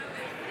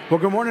Well,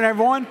 good morning,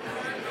 everyone.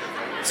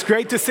 It's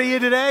great to see you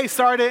today.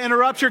 Sorry to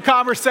interrupt your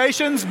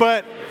conversations,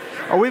 but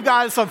we've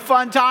got some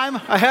fun time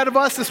ahead of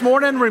us this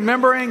morning,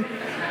 remembering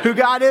who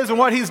God is and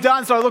what He's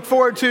done. So I look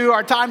forward to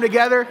our time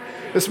together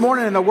this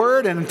morning in the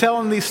Word and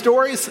telling these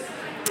stories.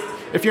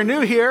 If you're new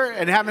here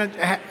and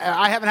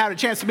I haven't had a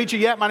chance to meet you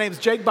yet, my name is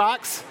Jake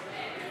Box.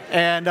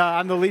 And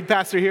I'm the lead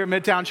pastor here at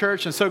Midtown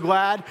Church, and so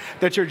glad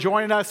that you're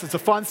joining us. It's a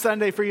fun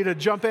Sunday for you to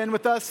jump in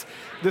with us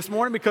this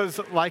morning because,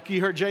 like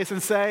you heard Jason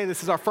say,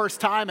 this is our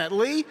first time at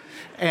Lee,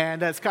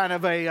 and it's kind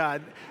of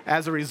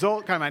as a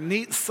result, kind of a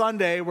neat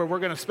Sunday where we're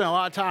going to spend a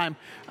lot of time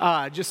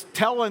just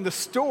telling the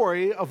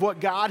story of what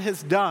God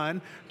has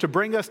done to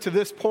bring us to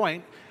this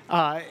point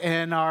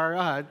in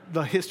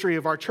the history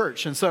of our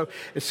church. And so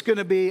it's going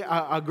to be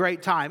a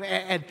great time.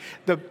 And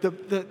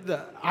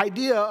the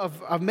idea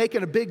of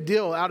making a big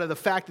deal out of the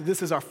fact that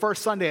this is our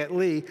first Sunday at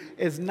Lee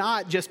is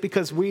not just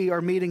because we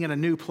are meeting in a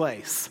new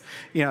place.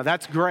 You know,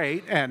 that's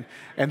great. And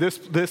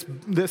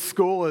this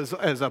school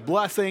is a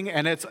blessing,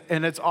 and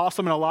it's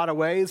awesome in a lot of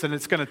ways, and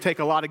it's going to take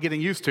a lot of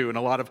getting used to in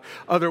a lot of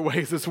other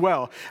ways as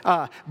well.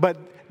 But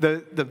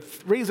the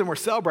reason we're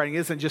celebrating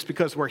isn't just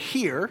because we're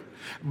here,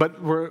 but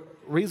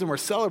reason we're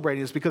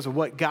celebrating is because of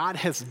what God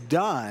has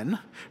done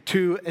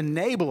to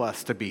enable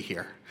us to be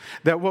here.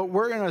 That what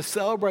we're going to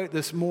celebrate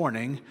this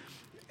morning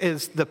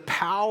is the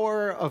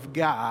power of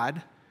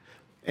God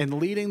in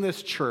leading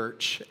this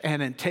church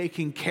and in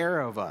taking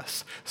care of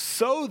us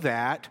so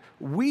that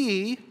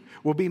we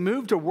will be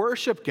moved to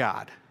worship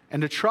God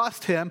and to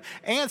trust Him,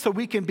 and so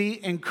we can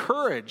be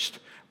encouraged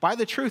by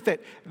the truth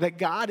that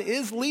God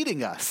is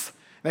leading us,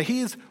 that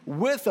He's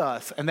with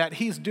us, and that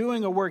He's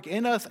doing a work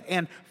in us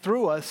and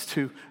through us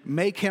to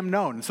make Him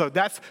known. So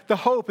that's the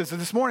hope, is that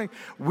this morning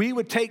we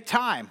would take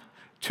time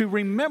to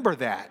remember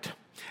that.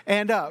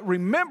 And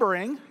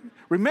remembering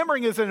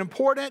is an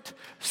important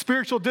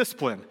spiritual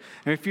discipline.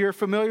 And if you're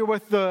familiar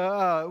with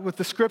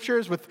the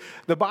scriptures, with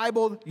the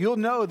Bible, you'll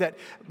know that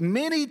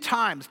many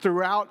times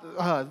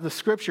throughout the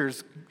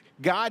scriptures,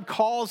 God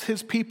calls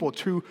His people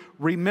to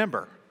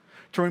remember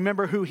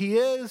who He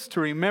is, to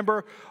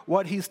remember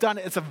what He's done.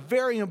 It's a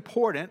very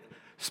important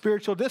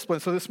spiritual discipline.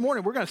 So this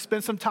morning, we're going to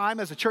spend some time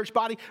as a church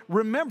body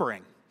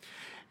remembering.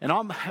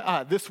 And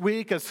this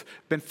week has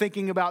been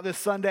thinking about this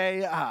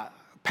Sunday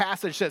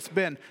passage that's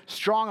been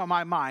strong on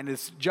my mind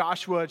is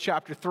Joshua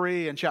chapter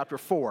 3 and chapter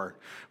 4.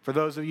 For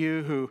those of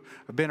you who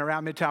have been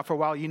around Midtown for a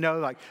while, you know,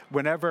 like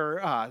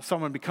whenever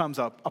someone becomes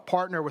a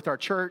partner with our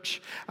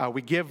church,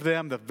 we give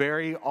them the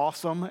very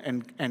awesome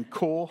and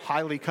cool,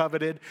 highly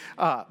coveted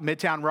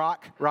Midtown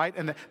rock, right?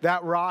 And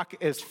that rock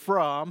is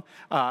from,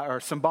 or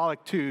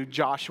symbolic to,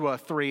 Joshua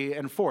 3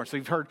 and 4. So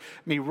you've heard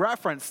me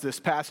reference this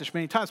passage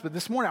many times, but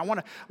this morning I want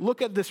to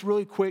look at this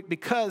really quick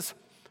because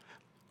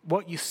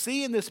what you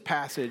see in this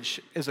passage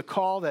is a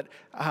call that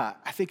I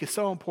think is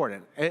so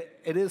important.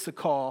 It is a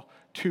call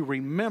to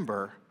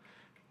remember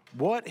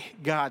what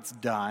God's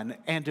done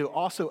and to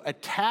also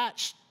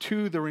attach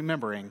to the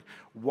remembering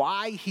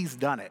why He's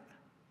done it,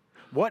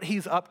 what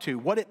He's up to,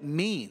 what it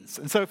means.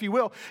 And so if you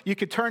will, you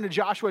could turn to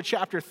Joshua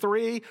chapter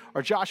 3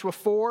 or Joshua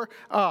 4.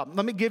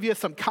 Let me give you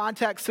some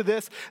context to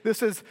this.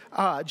 This is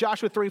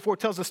Joshua 3 and 4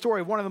 tells the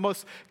story of one of the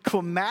most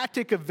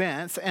climactic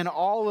events in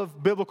all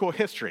of biblical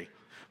history.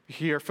 If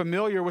you're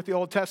familiar with the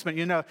Old Testament,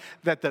 you know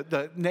that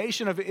the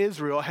nation of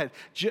Israel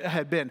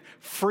had been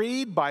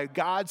freed by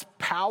God's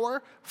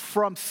power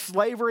from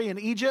slavery in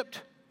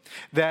Egypt,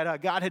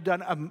 that God had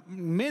done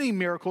many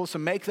miracles to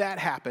make that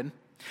happen.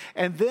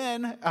 And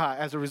then,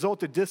 as a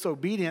result of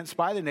disobedience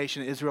by the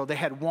nation of Israel, they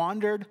had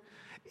wandered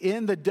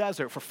in the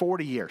desert for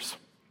 40 years.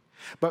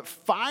 But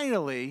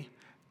finally,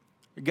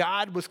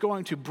 God was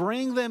going to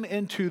bring them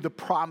into the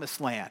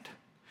promised land,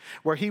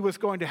 where He was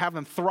going to have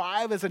them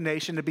thrive as a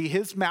nation, to be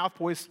His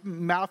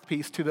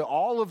mouthpiece to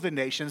all of the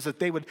nations, that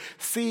they would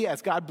see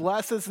as God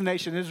blesses the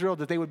nation of Israel,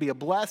 that they would be a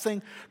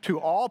blessing to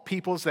all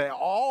peoples, that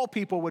all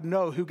people would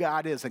know who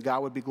God is, and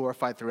God would be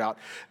glorified throughout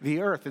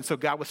the earth. And so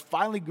God was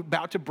finally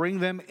about to bring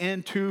them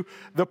into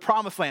the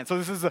promised land. So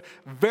this is a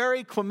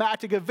very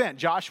climactic event.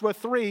 Joshua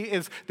 3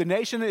 is the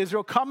nation of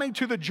Israel coming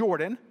to the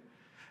Jordan,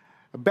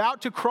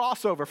 about to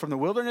cross over from the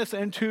wilderness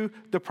into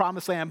the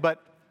promised land,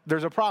 but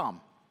there's a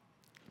problem.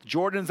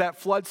 Jordan's at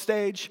flood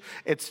stage.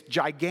 It's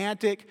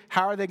gigantic.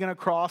 How are they going to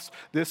cross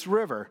this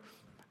river?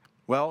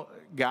 Well,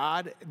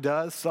 God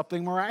does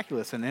something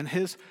miraculous. And in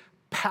His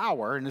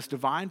power, in His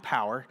divine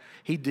power,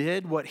 He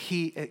did what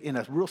He, in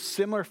a real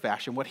similar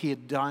fashion, what He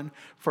had done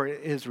for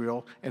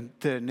Israel and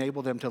to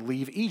enable them to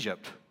leave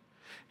Egypt.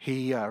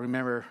 He,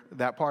 remember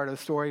that part of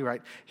the story,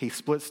 right? He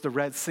splits the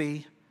Red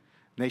Sea.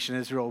 Nation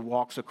of Israel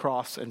walks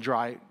across in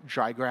dry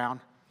ground.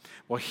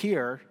 Well,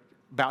 here,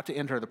 about to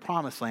enter the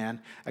promised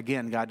land,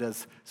 again, God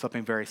does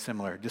something very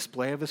similar.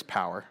 Display of His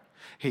power.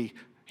 He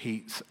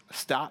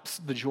stops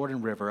the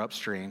Jordan River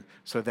upstream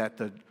so that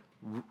the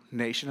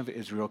nation of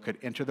Israel could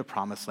enter the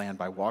promised land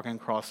by walking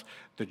across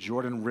the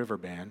Jordan River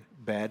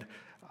bed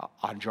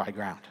on dry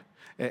ground.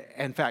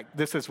 In fact,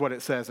 this is what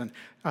it says in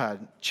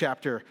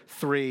chapter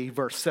 3,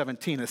 verse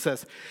 17. It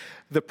says,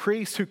 the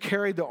priests who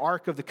carried the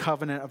ark of the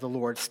covenant of the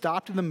Lord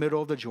stopped in the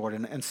middle of the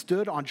Jordan and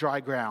stood on dry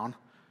ground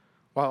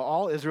while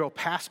all Israel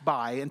passed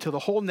by until the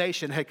whole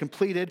nation had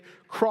completed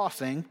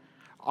crossing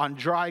on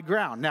dry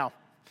ground. Now,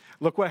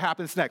 look what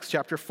happens next.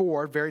 Chapter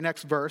 4, very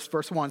next verse,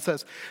 verse 1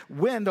 says,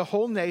 when the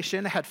whole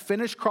nation had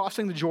finished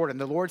crossing the Jordan,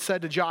 the Lord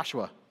said to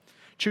Joshua,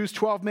 choose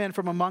 12 men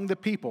from among the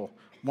people,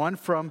 one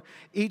from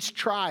each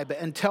tribe,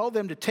 and tell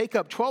them to take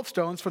up 12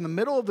 stones from the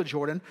middle of the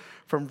Jordan,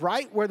 from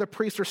right where the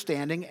priests are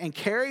standing, and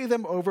carry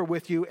them over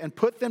with you and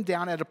put them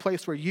down at a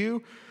place where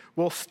you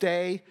will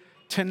stay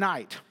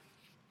tonight.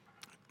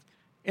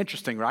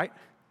 Interesting, right?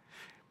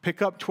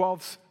 Pick up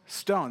 12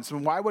 stones.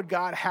 And why would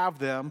God have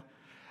them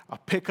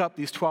pick up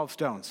these 12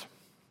 stones?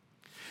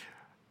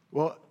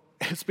 Well,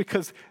 it's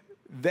because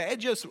they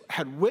just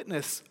had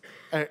witnessed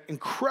an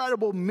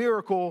incredible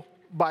miracle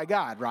by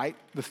God, right?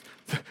 The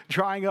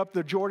drying up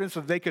the Jordan so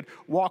they could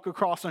walk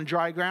across on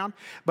dry ground.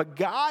 But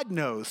God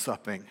knows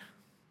something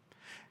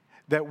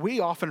that we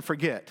often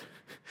forget,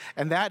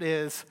 and that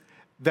is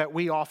that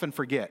we often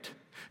forget,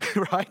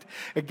 right?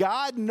 And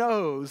God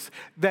knows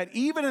that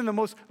even in the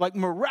most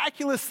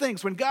miraculous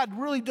things, when God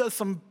really does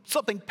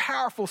something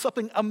powerful,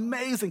 something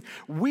amazing,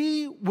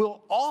 we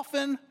will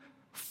often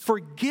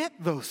forget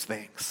those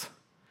things.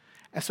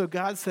 And so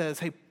God says,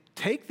 hey,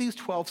 take these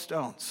 12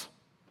 stones.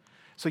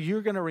 So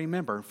you're going to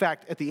remember. In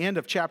fact, at the end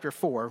of chapter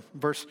 4,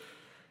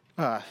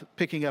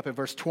 picking up at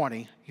verse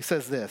 20, he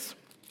says this.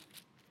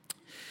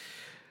 It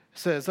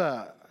says,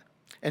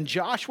 and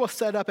Joshua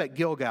set up at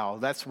Gilgal.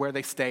 That's where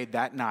they stayed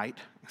that night.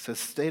 It says,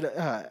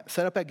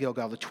 set up at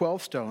Gilgal the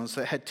 12 stones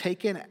that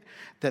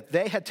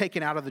they had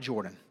taken out of the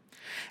Jordan.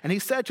 And he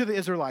said to the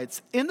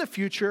Israelites, in the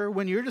future,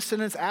 when your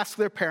descendants ask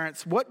their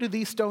parents, what do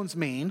these stones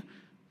mean?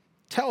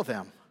 Tell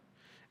them,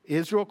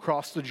 Israel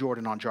crossed the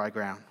Jordan on dry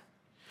ground.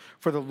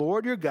 For the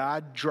Lord your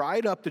God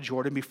dried up the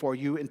Jordan before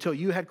you until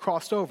you had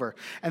crossed over.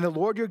 And the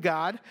Lord your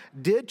God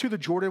did to the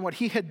Jordan what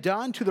he had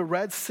done to the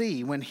Red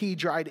Sea when he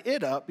dried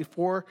it up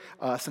before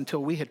us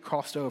until we had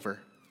crossed over.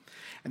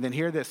 And then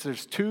hear this,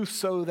 there's two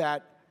so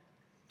that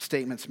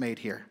statements made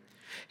here.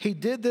 He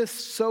did this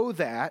so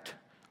that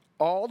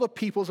all the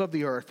peoples of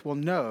the earth will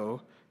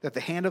know that the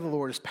hand of the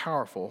Lord is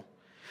powerful,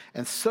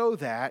 and so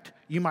that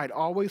you might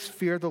always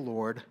fear the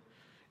Lord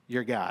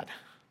your God.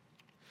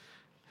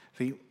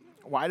 See,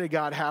 why did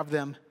God have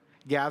them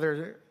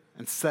gather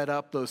and set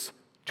up those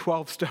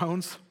 12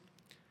 stones?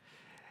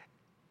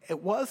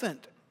 It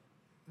wasn't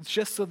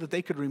just so that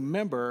they could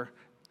remember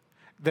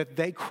that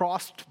they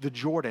crossed the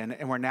Jordan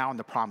and were now in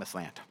the promised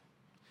land.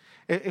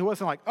 It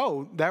wasn't like,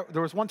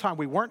 there was one time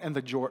we weren't in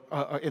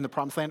the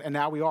promised land and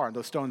now we are. And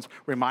those stones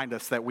remind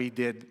us that we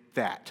did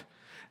that.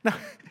 No,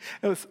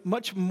 it was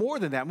much more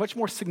than that, much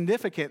more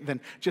significant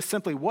than just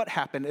simply what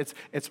happened.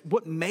 It's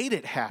what made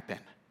it happen.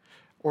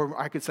 Or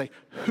I could say,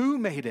 who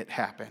made it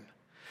happen?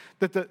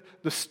 That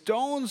the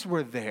stones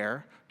were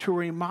there to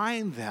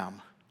remind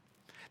them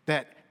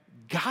that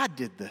God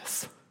did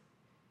this.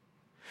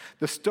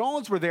 The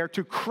stones were there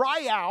to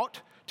cry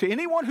out to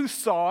anyone who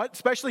saw it,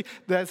 especially,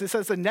 as it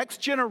says, the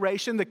next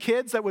generation, the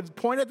kids that would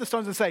point at the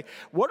stones and say,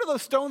 what are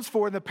those stones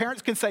for? And the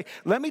parents can say,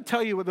 let me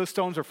tell you what those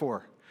stones are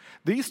for.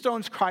 These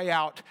stones cry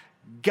out,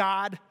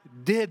 God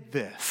did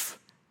this.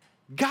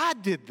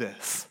 God did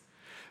this.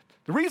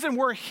 The reason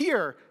we're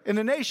here in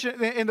the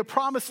nation, in the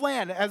promised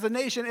land as a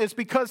nation, is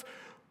because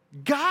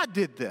God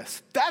did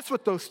this. That's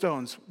what those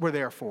stones were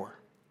there for.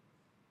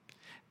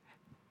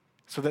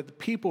 So that the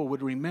people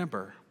would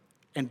remember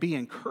and be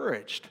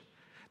encouraged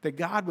that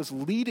God was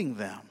leading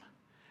them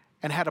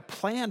and had a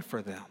plan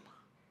for them.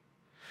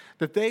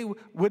 That they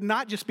would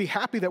not just be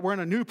happy that we're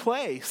in a new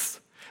place,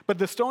 but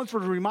the stones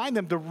would remind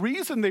them the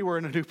reason they were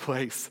in a new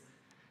place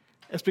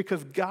is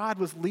because God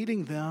was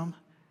leading them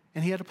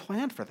and he had a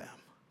plan for them.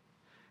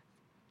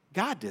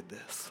 God did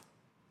this.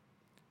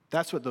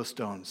 That's what those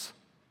stones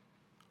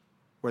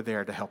were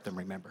there to help them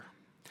remember.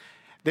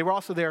 They were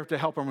also there to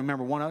help them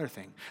remember one other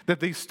thing, that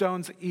these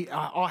stones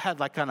all had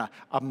kind of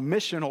a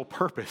missional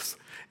purpose,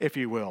 if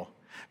you will.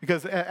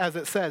 Because as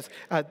it says,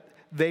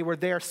 they were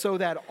there so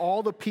that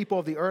all the people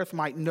of the earth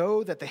might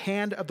know that the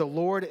hand of the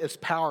Lord is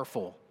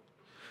powerful.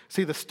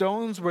 See, the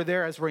stones were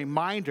there as a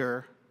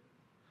reminder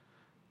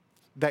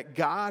that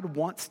God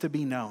wants to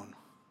be known.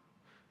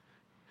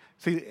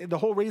 See, the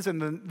whole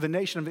reason the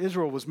nation of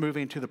Israel was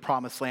moving to the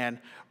promised land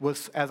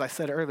was, as I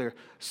said earlier,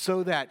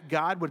 so that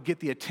God would get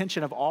the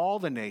attention of all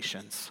the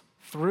nations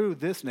through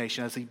this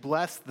nation as he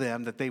blessed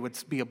them, that they would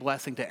be a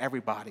blessing to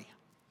everybody.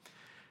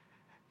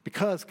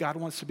 Because God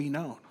wants to be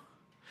known.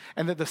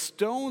 And that the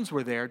stones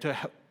were there to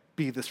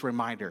be this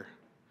reminder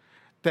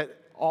that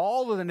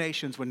all of the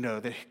nations would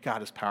know that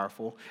God is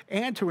powerful,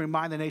 and to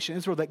remind the nation of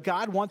Israel that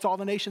God wants all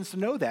the nations to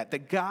know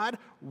that God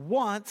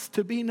wants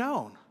to be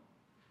known.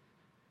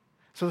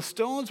 So the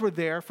stones were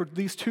there for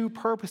these two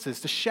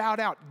purposes, to shout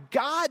out,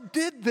 God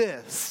did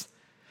this.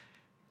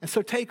 And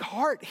so take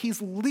heart,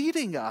 he's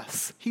leading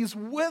us, he's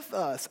with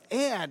us,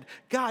 and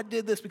God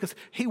did this because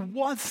he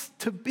wants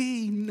to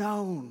be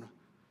known.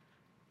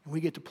 And we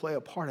get to play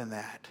a part in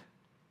that.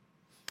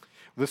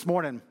 This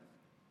morning,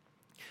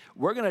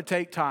 we're going to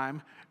take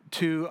time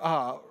to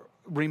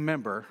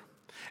remember,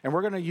 and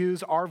we're going to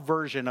use our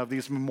version of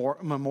these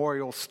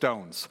memorial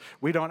stones.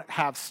 We don't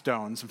have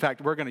stones. In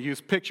fact, we're going to use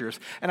pictures.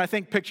 And I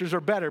think pictures are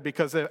better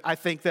because I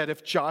think that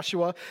if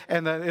Joshua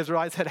and the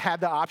Israelites had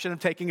had the option of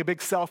taking a big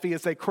selfie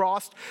as they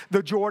crossed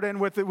the Jordan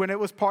when it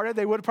was parted,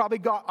 they would have probably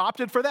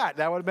opted for that.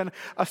 That would have been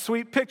a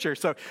sweet picture.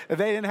 So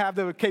they didn't have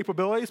the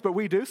capabilities, but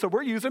we do. So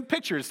we're using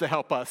pictures to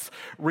help us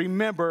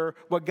remember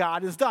what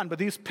God has done. But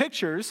these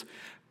pictures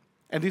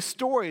and these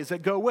stories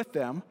that go with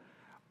them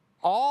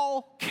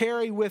all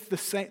carry with the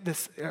same,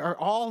 are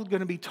all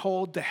going to be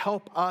told to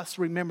help us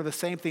remember the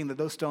same thing that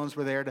those stones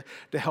were there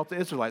to help the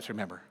Israelites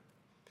remember.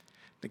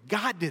 That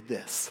God did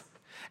this.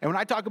 And when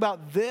I talk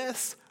about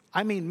this,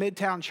 I mean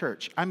Midtown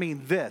Church. I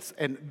mean this.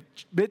 And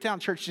Midtown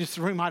Church, just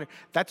a reminder,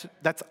 that's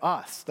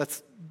us.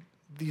 That's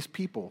these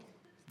people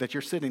that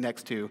you're sitting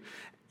next to,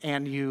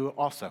 and you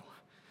also.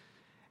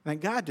 And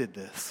God did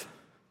this.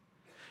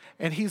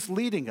 And he's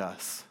leading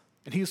us.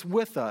 And he's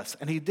with us,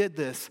 and he did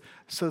this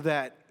so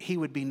that he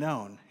would be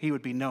known. He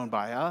would be known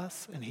by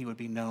us, and he would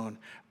be known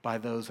by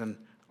those in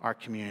our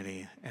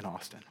community in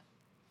Austin.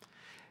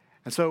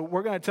 And so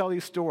we're going to tell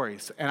these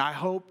stories, and I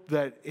hope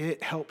that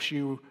it helps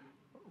you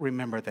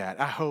remember that.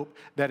 I hope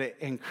that it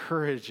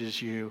encourages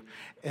you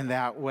in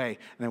that way.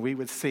 And then we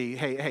would see,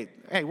 hey,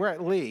 we're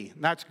at Lee.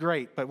 That's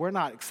great, but we're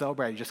not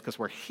celebrating just because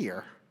we're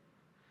here,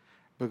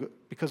 but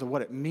because of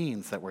what it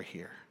means that we're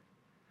here.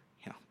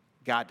 You know,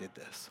 God did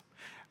this.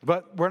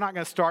 But we're not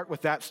going to start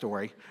with that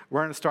story.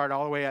 We're going to start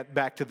all the way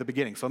back to the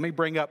beginning. So let me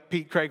bring up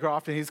Pete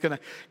Craycroft, and he's going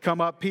to come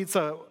up. Pete's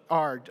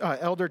our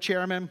elder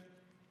chairman,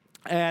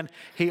 and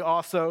he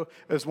also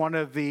is one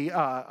of the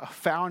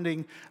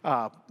founding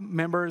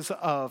members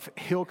of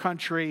Hill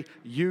Country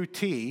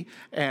UT.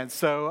 And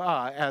so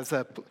as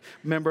a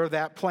member of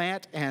that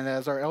plant and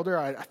as our elder,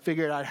 I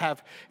figured I'd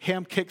have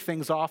him kick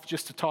things off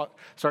just to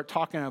start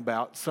talking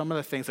about some of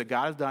the things that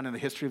God has done in the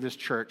history of this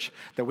church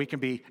that we can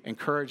be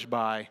encouraged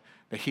by,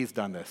 that he's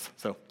done this.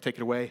 So take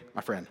it away,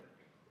 my friend.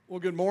 Well,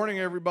 good morning,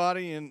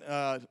 everybody, and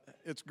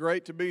it's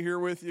great to be here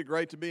with you.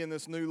 Great to be in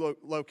this new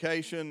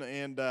location,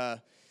 and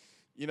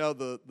you know,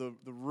 the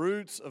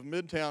roots of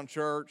Midtown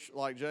Church,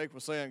 like Jake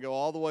was saying, go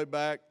all the way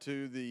back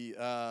to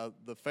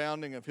the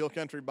founding of Hill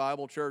Country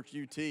Bible Church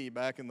UT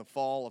back in the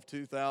fall of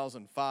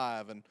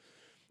 2005. And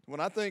when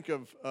I think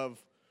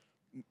of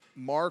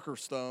marker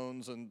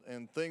stones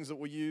and things that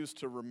we use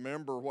to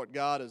remember what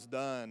God has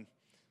done,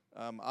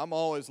 I'm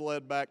always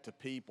led back to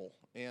people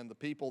and the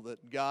people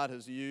that God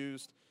has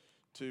used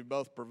to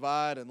both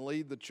provide and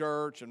lead the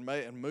church and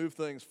move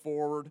things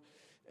forward.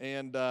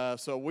 And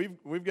so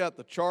we've got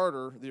the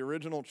charter, the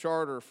original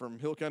charter from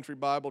Hill Country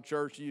Bible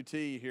Church UT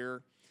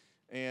here,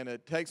 and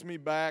it takes me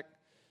back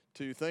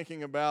to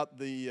thinking about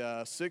the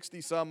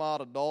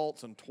 60-some-odd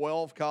adults and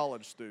 12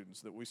 college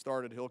students that we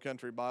started Hill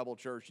Country Bible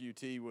Church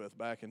UT with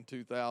back in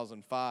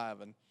 2005.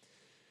 And,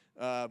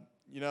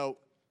 you know,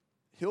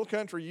 Hill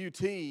Country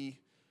UT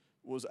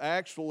was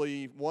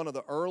actually one of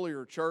the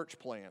earlier church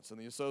plants in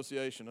the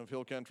Association of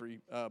Hill Country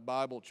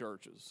Bible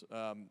Churches.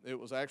 It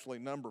was actually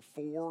number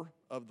 4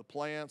 of the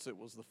plants. It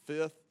was the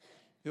 5th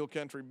Hill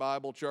Country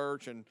Bible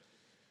Church, and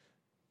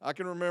I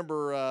can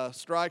remember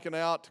striking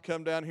out to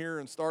come down here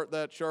and start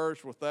that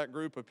church with that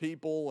group of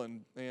people,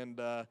 and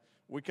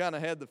we kind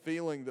of had the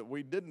feeling that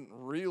we didn't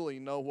really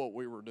know what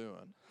we were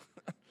doing.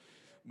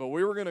 But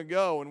we were going to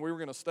go, and we were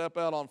going to step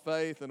out on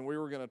faith, and we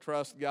were going to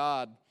trust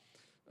God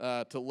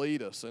to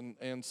lead us,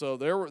 and so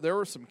there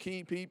were some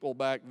key people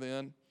back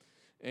then,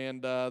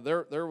 and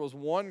there was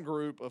one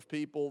group of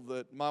people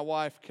that my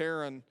wife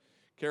Karen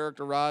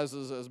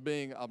characterizes as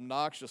being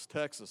obnoxious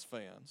Texas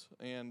fans,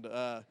 and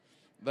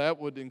that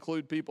would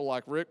include people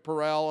like Rick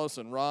Perales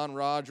and Ron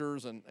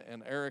Rogers and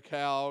Eric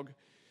Haug.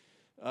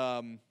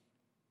 I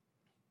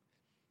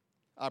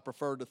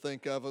prefer to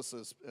think of us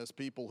as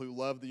people who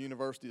loved the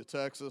University of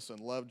Texas and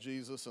loved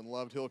Jesus and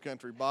loved Hill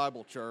Country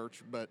Bible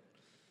Church, but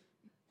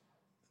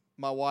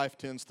my wife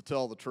tends to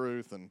tell the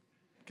truth and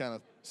kind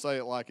of say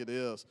it like it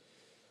is.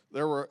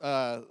 There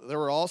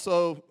were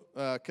also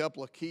a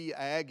couple of key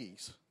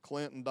Aggies,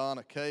 Clint and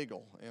Donna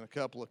Cagle, and a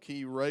couple of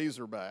key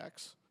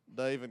Razorbacks,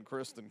 Dave and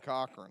Kristen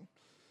Cochran,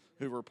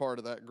 who were part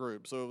of that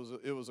group. So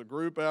it was a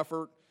group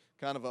effort,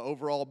 kind of an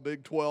overall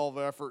Big 12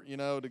 effort, you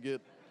know, to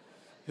get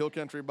Hill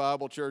Country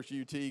Bible Church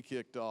UT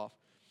kicked off.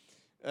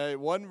 It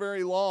wasn't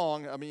very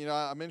long. I mean,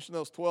 I mentioned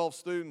those 12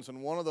 students,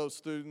 and one of those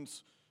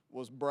students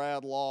was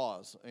Brad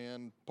Laws,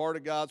 and part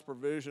of God's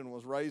provision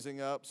was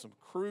raising up some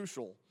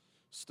crucial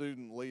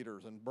student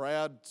leaders, and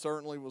Brad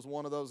certainly was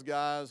one of those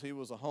guys. He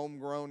was a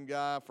homegrown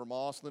guy from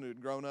Austin who'd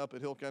grown up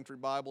at Hill Country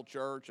Bible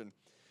Church and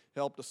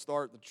helped to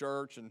start the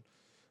church, and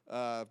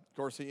of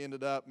course he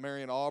ended up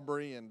marrying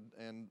Aubrey, and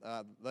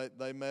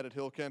they met at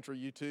Hill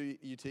Country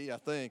UT, I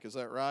think, is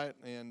that right?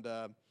 And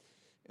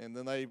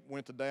then they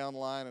went to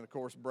Downline, and of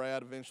course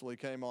Brad eventually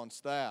came on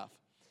staff.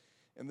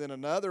 And then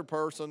another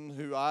person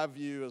who I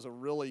view as a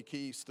really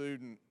key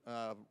student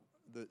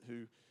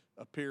who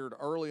appeared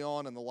early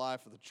on in the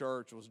life of the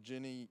church was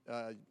Jenny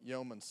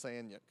Yeoman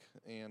Sanyuk.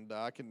 And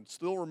I can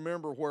still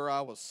remember where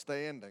I was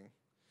standing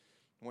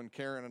when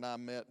Karen and I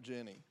met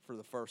Jenny for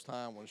the first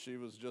time, when she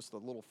was just a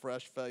little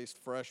fresh-faced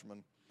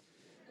freshman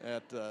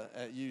at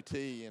UT.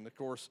 And, of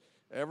course,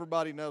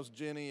 everybody knows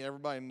Jenny.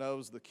 Everybody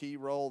knows the key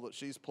role that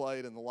she's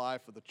played in the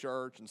life of the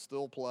church and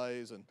still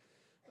plays. And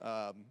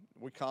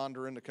we conned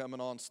her into coming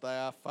on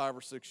staff 5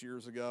 or 6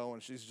 years ago,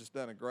 and she's just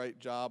done a great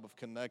job of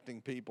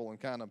connecting people and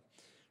kind of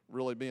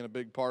really being a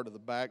big part of the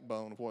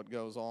backbone of what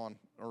goes on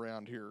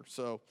around here.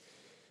 So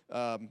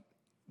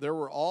there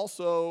were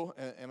also,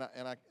 and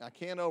I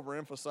can't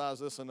overemphasize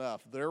this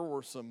enough, there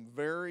were some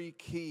very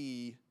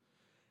key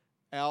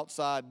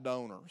outside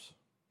donors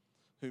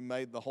who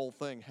made the whole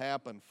thing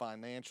happen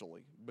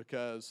financially,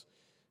 because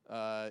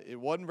it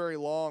wasn't very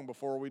long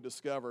before we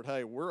discovered,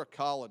 hey, we're a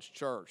college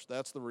church.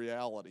 That's the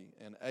reality.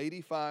 And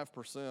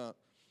 85%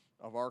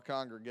 of our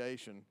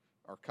congregation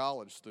are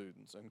college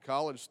students. And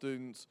college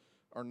students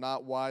are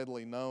not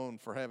widely known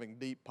for having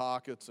deep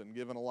pockets and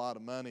giving a lot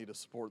of money to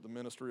support the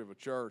ministry of a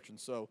church. And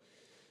so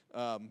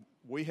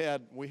we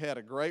had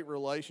a great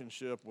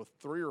relationship with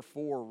 3 or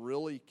 4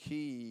 really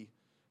key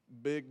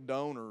big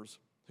donors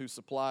who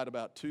supplied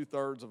about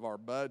 2/3 of our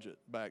budget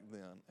back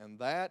then. And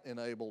that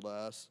enabled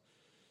us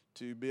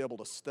to be able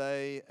to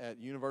stay at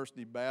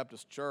University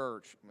Baptist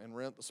Church and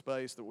rent the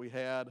space that we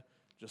had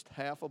just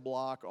half a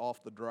block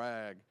off the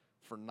drag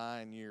for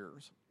 9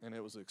 years. And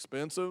it was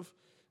expensive,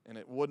 and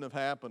it wouldn't have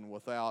happened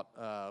without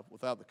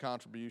the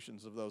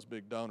contributions of those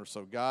big donors.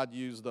 So God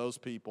used those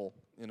people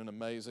in an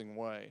amazing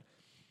way.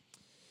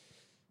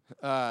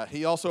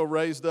 He also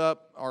raised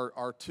up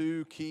our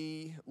 2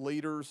 key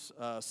leaders,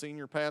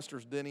 senior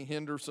pastors Denny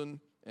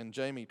Henderson and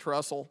Jamie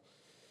Trussell.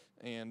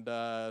 And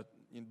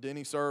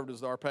Denny served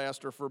as our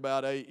pastor for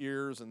about 8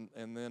 years, and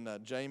then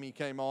Jamie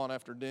came on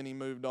after Denny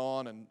moved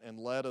on and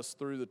led us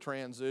through the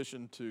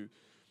transition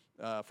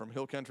from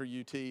Hill Country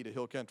UT to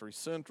Hill Country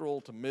Central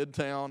to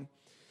Midtown.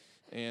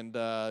 And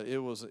it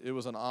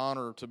was an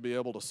honor to be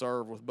able to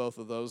serve with both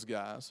of those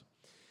guys.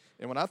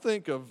 And when I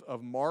think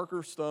of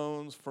marker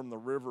stones from the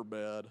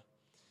riverbed,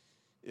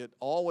 it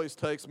always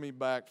takes me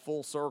back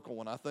full circle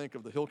when I think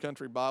of the Hill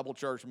Country Bible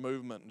Church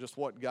movement and just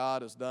what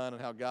God has done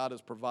and how God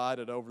has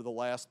provided over the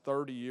last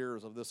 30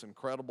 years of this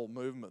incredible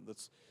movement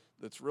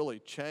that's really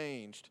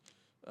changed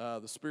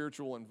the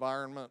spiritual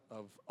environment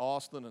of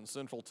Austin and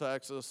Central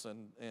Texas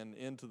and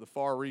into the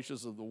far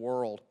reaches of the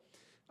world.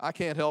 I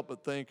can't help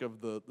but think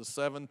of the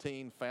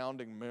 17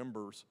 founding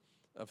members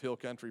of Hill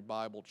Country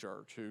Bible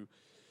Church who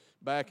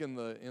back in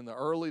the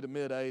early to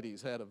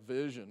mid-'80s had a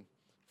vision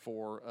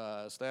for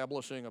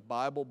establishing a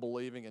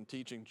Bible-believing and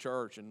teaching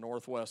church in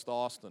Northwest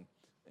Austin.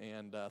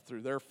 And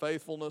through their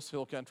faithfulness,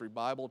 Hill Country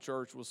Bible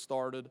Church was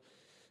started,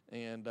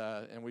 and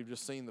we've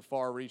just seen the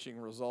far-reaching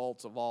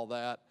results of all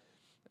that.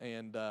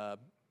 And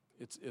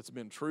it's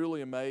been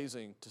truly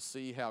amazing to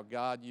see how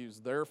God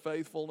used their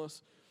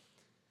faithfulness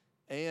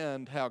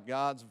and how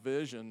God's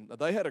vision,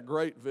 they had a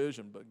great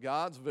vision, but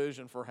God's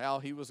vision for how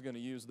He was going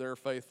to use their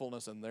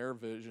faithfulness and their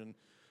vision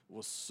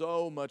was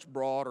so much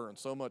broader and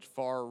so much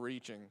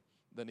far-reaching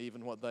than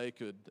even what they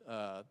could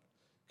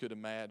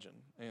imagine.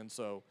 And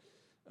so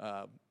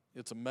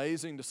it's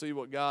amazing to see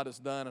what God has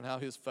done and how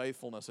His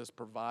faithfulness has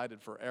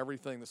provided for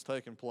everything that's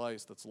taken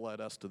place that's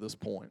led us to this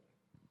point.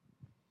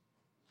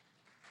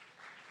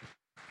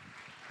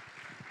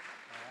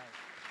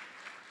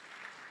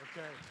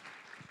 Okay.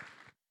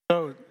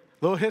 So,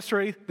 little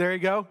history. There you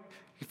go.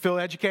 You feel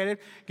educated.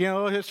 Again, a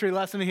little history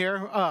lesson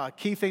here.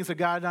 Key things that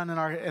God done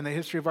in the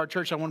history of our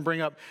church. I want to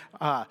bring up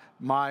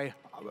my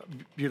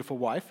beautiful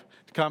wife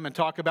to come and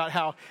talk about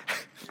how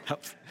that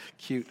was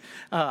cute.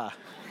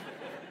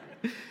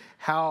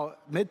 How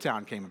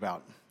Midtown came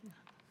about.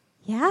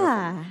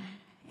 Yeah.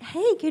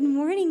 Hey, good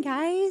morning,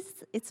 guys.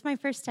 It's my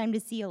first time to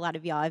see a lot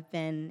of y'all. I've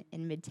been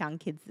in Midtown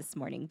Kids this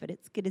morning, but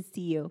it's good to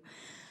see you.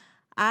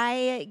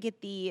 I get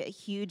the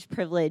huge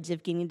privilege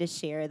of getting to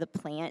share the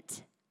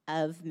plant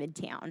of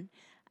Midtown.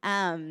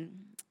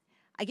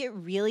 I get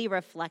really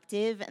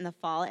reflective in the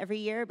fall every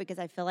year because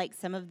I feel like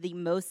some of the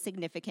most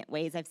significant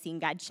ways I've seen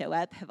God show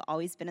up have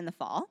always been in the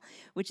fall,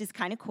 which is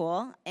kind of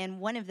cool. And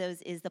one of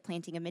those is the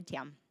planting of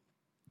Midtown.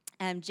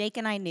 Jake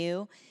and I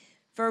knew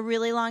for a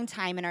really long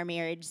time in our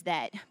marriage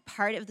that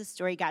part of the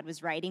story God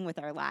was writing with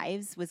our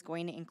lives was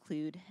going to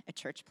include a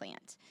church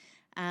plant.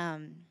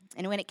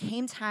 And when it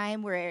came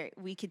time where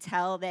we could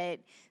tell that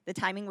the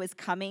timing was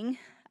coming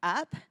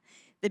up,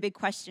 the big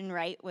question,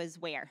 right, was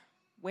where?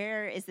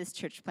 Where is this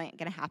church plant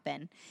going to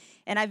happen?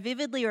 And I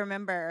vividly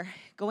remember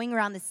going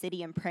around the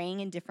city and praying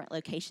in different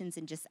locations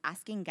and just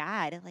asking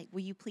God, like,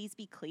 will you please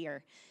be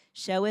clear?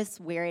 Show us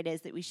where it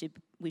is that we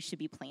should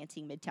be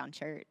planting Midtown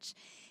Church.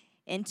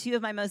 And 2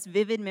 of my most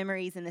vivid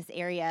memories in this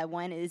area,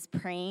 one is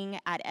praying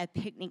at a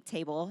picnic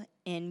table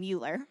in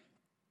Mueller,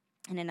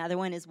 and another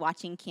one is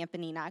watching Camp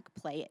Enoch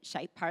play at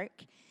Shipe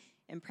Park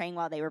and praying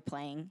while they were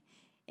playing,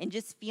 and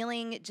just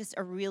feeling just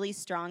a really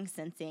strong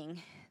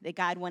sensing that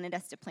God wanted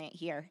us to plant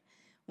here.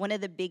 One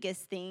of the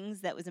biggest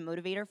things that was a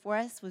motivator for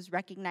us was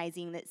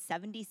recognizing that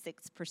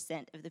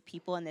 76% of the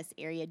people in this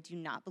area do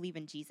not believe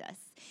in Jesus.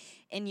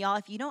 And y'all,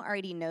 if you don't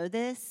already know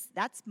this,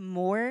 that's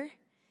more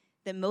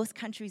than most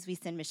countries we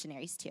send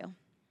missionaries to.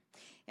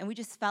 And we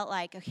just felt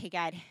like, okay,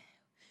 God,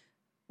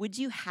 would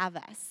you have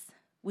us?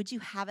 Would you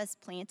have us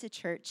plant a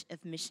church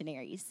of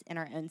missionaries in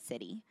our own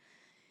city?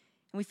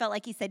 And we felt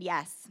like he said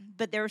yes,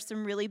 but there were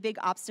some really big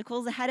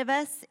obstacles ahead of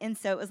us. And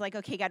so it was like,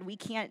 okay, God, we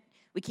can't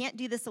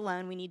do this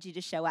alone. We need you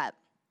to show up.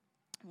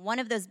 One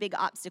of those big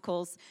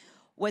obstacles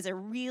was a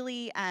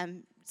really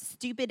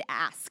stupid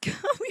ask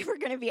we were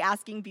going to be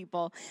asking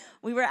people.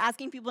 We were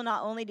asking people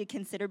not only to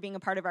consider being a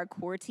part of our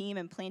core team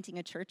and planting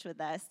a church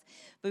with us,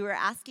 but we were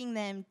asking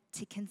them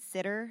to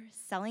consider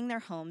selling their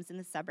homes in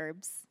the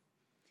suburbs,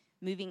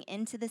 moving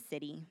into the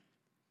city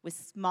with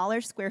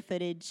smaller square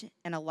footage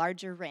and a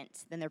larger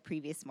rent than their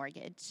previous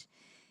mortgage.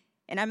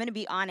 And I'm going to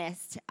be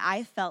honest,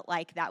 I felt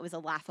like that was a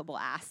laughable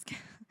ask.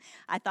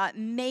 I thought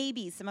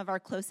maybe some of our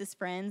closest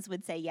friends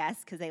would say yes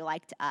because they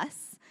liked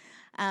us,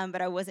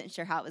 but I wasn't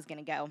sure how it was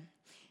going to go.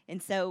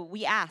 And so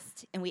we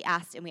asked, and we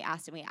asked, and we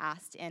asked, and we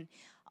asked. And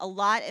a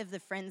lot of the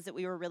friends that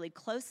we were really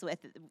close with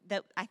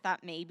that I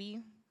thought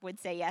maybe would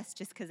say yes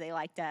just because they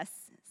liked us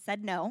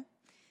said no.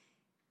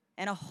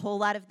 And a whole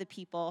lot of the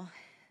people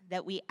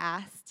that we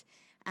asked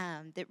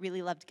that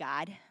really loved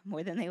God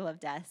more than they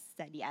loved us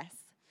said yes.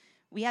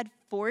 We had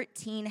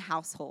 14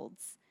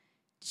 households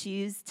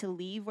choose to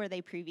leave where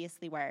they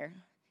previously were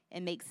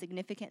and make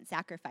significant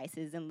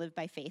sacrifices and live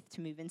by faith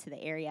to move into the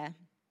area.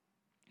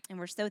 And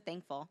we're so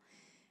thankful.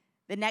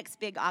 The next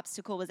big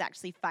obstacle was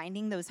actually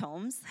finding those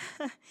homes.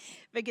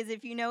 Because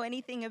if you know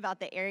anything about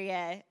the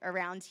area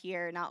around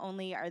here, not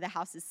only are the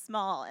houses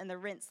small and the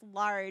rent's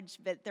large,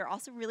 but they're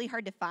also really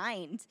hard to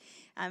find.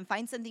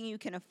 Find something you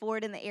can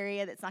afford in the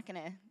area that's not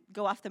going to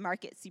go off the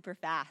market super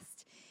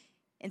fast.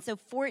 And so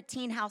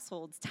 14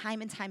 households,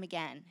 time and time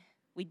again,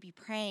 we'd be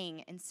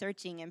praying and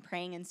searching and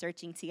praying and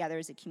searching together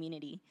as a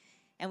community.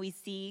 And we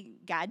see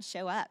God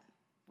show up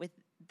with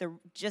the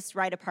just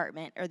right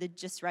apartment or the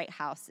just right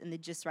house in the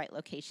just right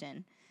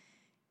location.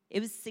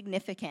 It was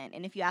significant.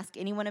 And if you ask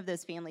any one of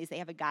those families, they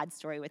have a God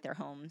story with their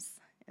homes.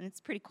 And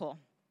it's pretty cool.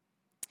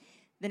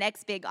 The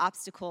next big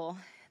obstacle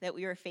that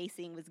we were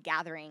facing was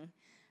gathering.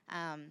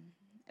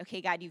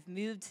 Okay, God, you've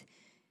moved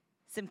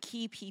some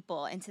key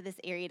people into this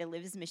area to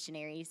live as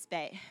missionaries,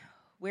 but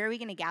where are we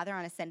going to gather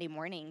on a Sunday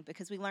morning?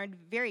 Because we learned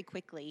very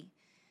quickly,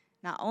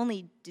 not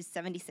only do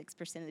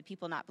 76% of the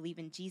people not believe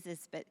in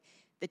Jesus, but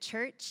the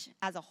church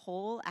as a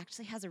whole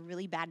actually has a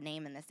really bad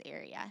name in this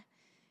area.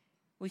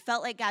 We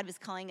felt like God was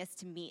calling us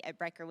to meet at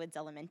Brecker Woods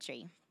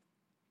Elementary,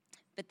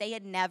 but they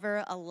had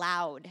never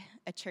allowed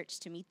a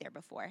church to meet there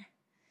before.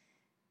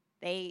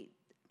 They,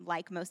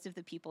 like most of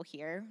the people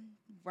here,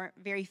 weren't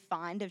very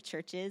fond of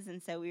churches,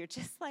 and so we were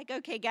just like,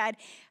 okay, God,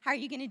 how are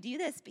you going to do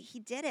this? But he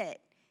did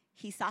it.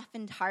 He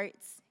softened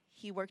hearts,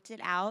 he worked it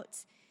out,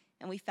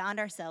 and we found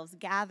ourselves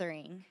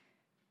gathering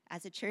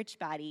as a church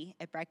body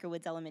at Brecker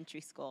Woods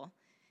Elementary School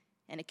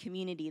in a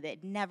community that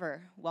had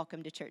never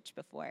welcomed a church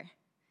before.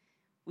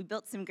 We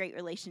built some great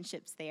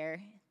relationships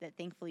there that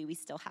thankfully we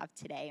still have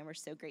today, and we're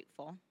so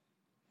grateful.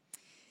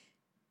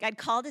 God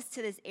called us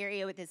to this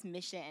area with this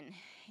mission,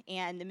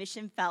 and the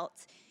mission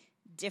felt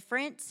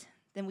different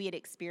than we had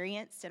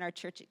experienced in our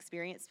church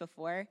experience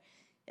before.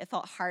 It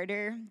felt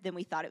harder than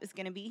we thought it was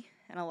going to be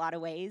in a lot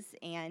of ways,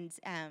 and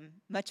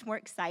much more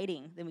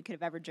exciting than we could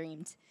have ever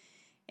dreamed.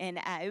 And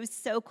it was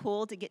so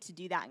cool to get to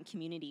do that in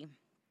community.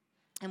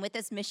 And with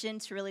this mission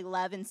to really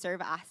love and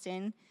serve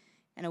Austin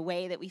in a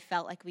way that we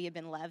felt like we had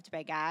been loved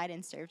by God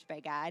and served by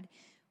God,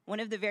 one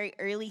of the very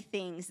early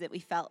things that we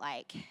felt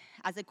like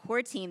as a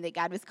core team that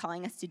God was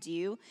calling us to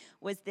do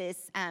was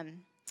this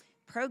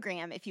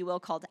program, if you will,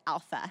 called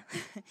Alpha.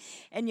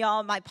 And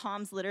y'all, my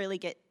palms literally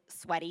get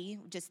sweaty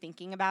just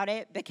thinking about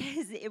it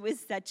because it was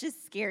such a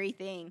scary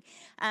thing.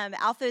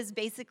 Alpha is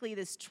basically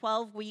this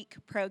 12-week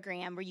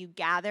program where you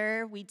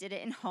gather. We did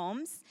it in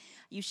homes.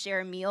 You share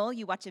a meal,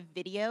 you watch a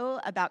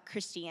video about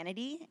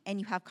Christianity, and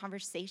you have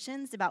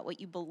conversations about what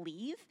you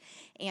believe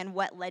and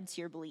what led to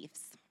your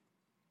beliefs.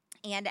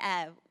 And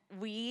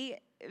we,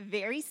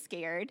 very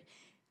scared,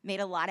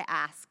 made a lot of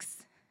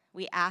asks.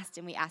 We asked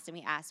and we asked and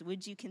we asked,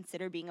 would you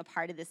consider being a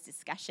part of this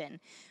discussion?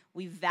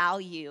 We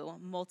value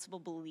multiple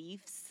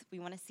beliefs. We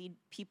want to see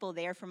people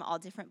there from all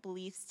different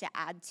beliefs to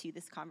add to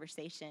this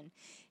conversation.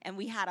 And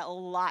we had a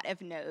lot of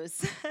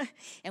no's.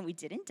 And we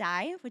didn't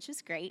die, which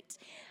was great.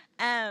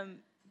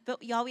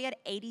 But y'all, we had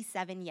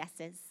 87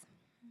 yeses.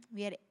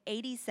 We had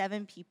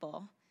 87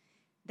 people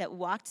that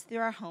walked through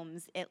our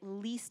homes at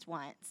least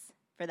once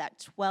for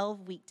that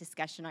 12-week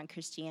discussion on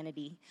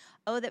Christianity.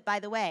 Oh, that, by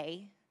the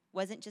way,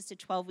 wasn't just a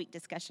 12-week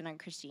discussion on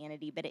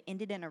Christianity, but it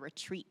ended in a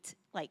retreat.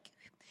 Like,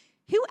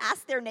 who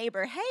asked their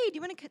neighbor, hey, do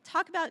you want to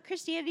talk about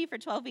Christianity for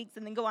 12 weeks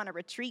and then go on a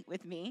retreat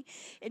with me?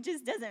 It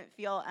just doesn't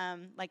feel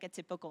like a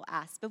typical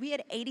ask. But we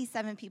had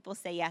 87 people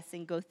say yes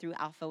and go through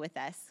Alpha with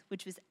us,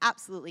 which was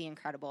absolutely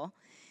incredible.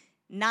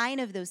 9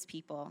 of those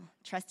people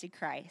trusted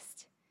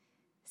Christ.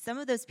 Some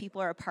of those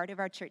people are a part of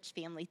our church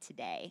family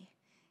today.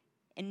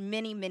 And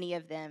many, many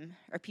of them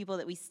are people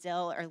that we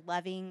still are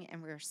loving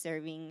and we're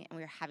serving and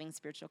we're having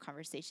spiritual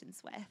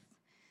conversations with.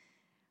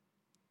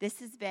 This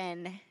has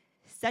been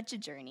such a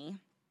journey.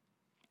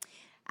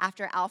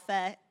 After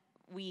Alpha,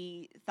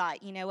 we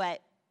thought, you know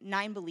what,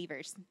 9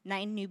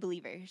 new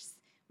believers.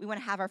 We want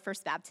to have our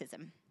first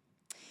baptism.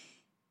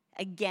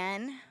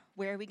 Again,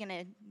 where are we going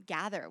to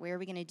gather? Where are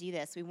we going to do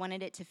this? We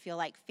wanted it to feel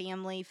like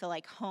family, feel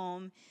like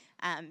home.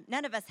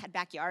 None of us had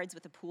backyards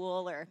with a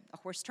pool or a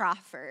horse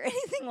trough or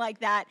anything like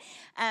that.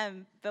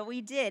 But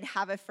we did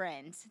have a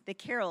friend. The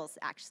Carrolls,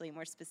 actually,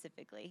 more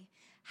specifically,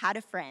 had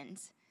a friend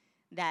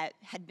that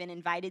had been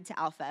invited to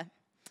Alpha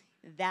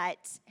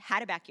that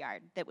had a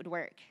backyard that would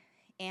work.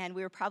 And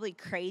we were probably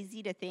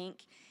crazy to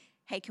think,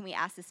 hey, can we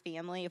ask this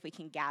family if we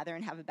can gather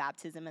and have a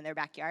baptism in their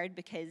backyard?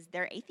 Because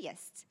they're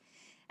atheists.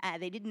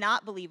 They did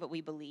not believe what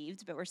we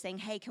believed, but we're saying,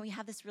 hey, can we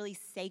have this really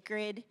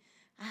sacred,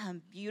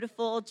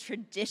 beautiful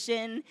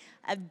tradition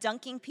of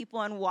dunking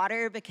people in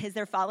water because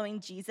they're following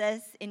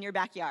Jesus in your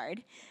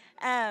backyard?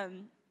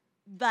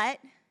 But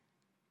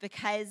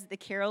because the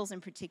Carrolls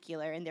in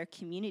particular and their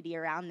community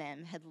around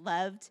them had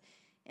loved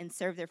and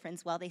served their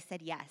friends well, they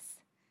said yes.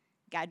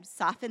 God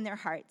softened their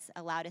hearts,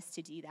 allowed us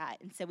to do that.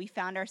 And so we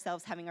found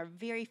ourselves having our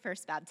very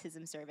first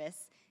baptism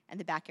service in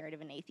the backyard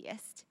of an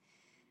atheist.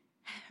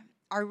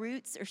 Our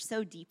roots are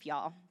so deep,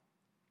 y'all,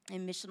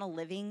 in missional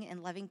living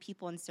and loving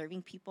people and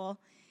serving people.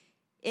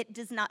 It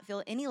does not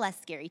feel any less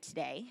scary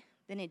today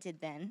than it did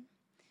then,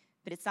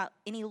 but it's not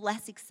any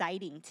less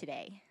exciting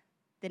today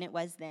than it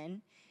was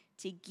then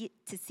to get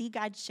to see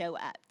God show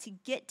up,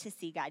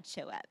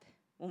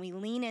 when we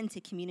lean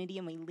into community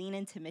and we lean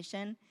into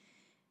mission,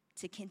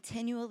 to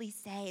continually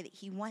say that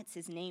he wants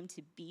his name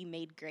to be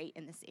made great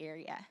in this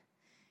area.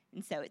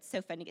 And so it's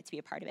so fun to get to be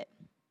a part of it.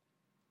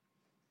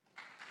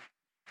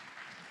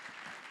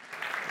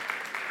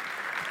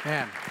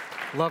 Man,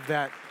 love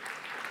that.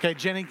 Okay,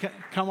 Jenny,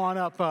 come on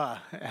up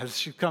as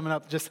she's coming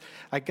up. Just,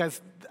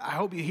 guys, I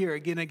hope you hear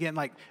again and again,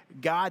 like,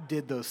 God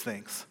did those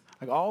things.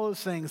 Like, all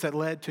those things that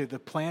led to the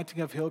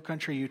planting of Hill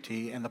Country UT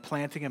and the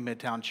planting of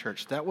Midtown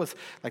Church. That was,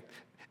 like,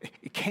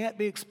 it can't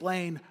be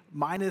explained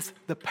minus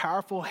the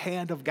powerful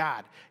hand of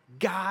God.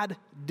 God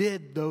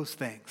did those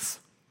things.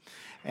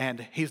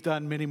 And he's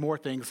done many more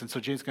things, and so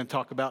Jenny's going to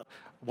talk about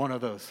one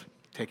of those.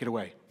 Take it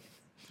away.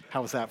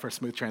 How was that for a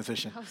smooth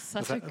transition? That was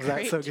such a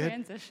great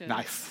transition.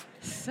 Nice.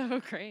 So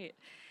great.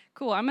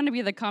 Cool. I'm going to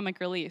be the comic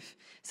relief.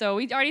 So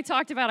we already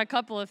talked about a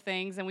couple of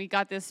things, and we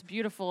got this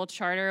beautiful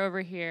charter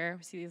over here.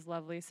 We see these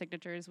lovely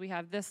signatures. We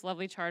have this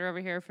lovely charter over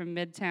here from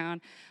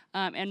Midtown.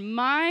 And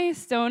my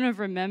stone of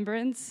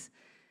remembrance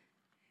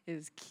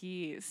is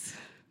keys,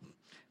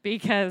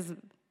 because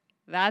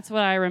that's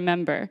what I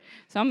remember.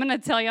 So I'm going to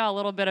tell y'all a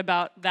little bit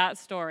about that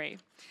story.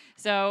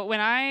 So when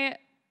I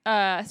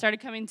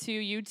started coming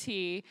to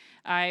UT,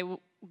 I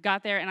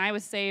got there, and I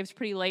was saved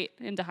pretty late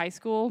into high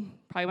school,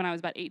 probably when I was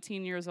about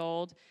 18 years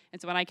old.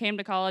 And so when I came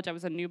to college, I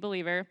was a new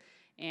believer.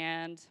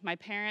 And my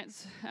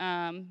parents,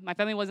 my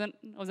family wasn't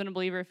a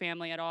believer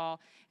family at all.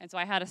 And so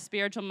I had a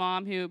spiritual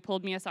mom who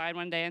pulled me aside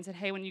one day and said,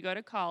 hey, when you go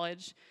to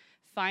college,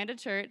 find a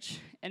church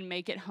and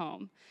make it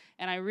home.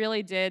 And I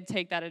really did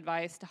take that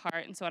advice to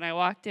heart. And so when I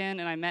walked in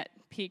and I met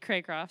Pete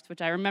Craycroft,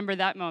 which I remember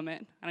that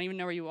moment, I don't even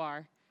know where you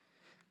are,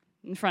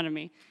 in front of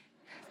me,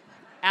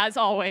 as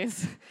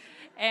always.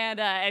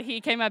 And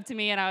he came up to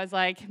me, and I was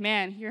like,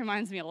 man, he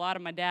reminds me a lot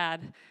of my dad.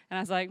 And I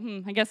was like,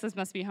 I guess this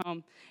must be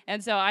home.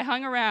 And so I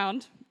hung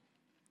around,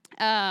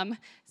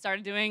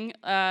 started doing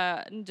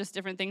just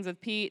different things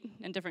with Pete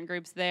and different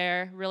groups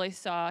there, really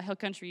saw Hill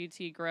Country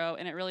UT grow,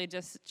 and it really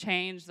just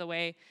changed the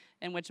way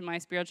in which my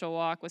spiritual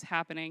walk was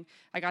happening.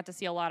 I got to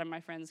see a lot of my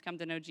friends come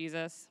to know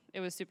Jesus. It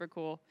was super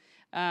cool.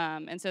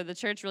 And so the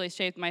church really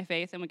shaped my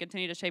faith, and we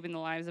continue to shape in the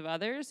lives of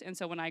others. And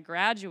so when I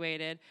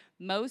graduated,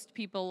 most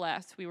people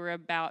left. We were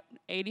about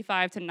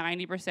 85 to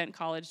 90%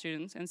 college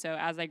students. And so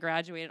as I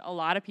graduated, a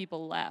lot of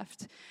people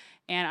left.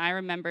 And I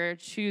remember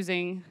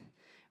choosing,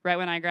 right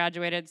when I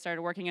graduated,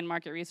 started working in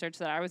market research,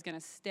 that I was going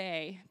to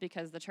stay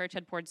because the church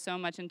had poured so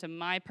much into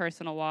my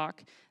personal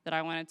walk that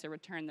I wanted to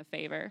return the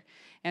favor.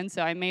 And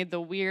so I made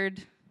the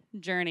weird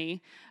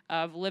journey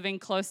of living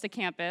close to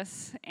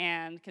campus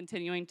and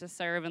continuing to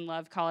serve and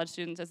love college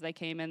students as they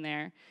came in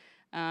there.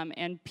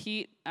 And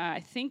Pete, I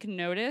think,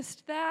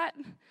 noticed that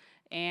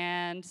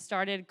and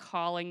started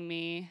calling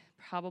me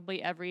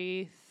probably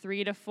every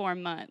 3 to 4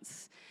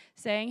 months,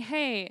 saying,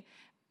 hey,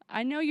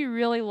 I know you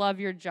really love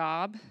your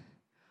job.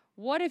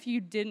 What if you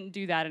didn't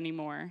do that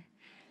anymore?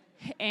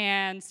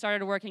 And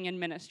started working in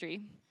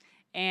ministry.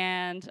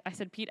 And I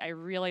said, Pete, I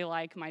really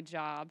like my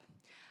job.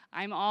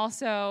 I'm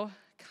also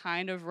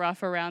kind of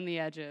rough around the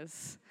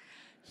edges.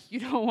 You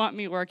don't want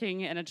me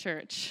working in a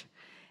church.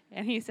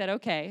 And he said,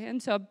 okay.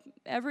 And so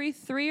every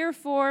 3 or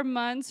 4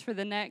 months for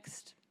the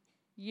next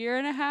year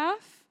and a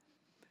half,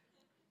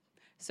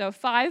 so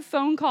 5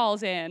 phone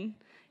calls in,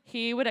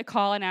 he would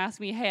call and ask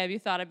me, hey, have you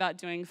thought about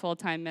doing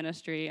full-time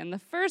ministry? And the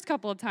first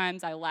couple of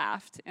times I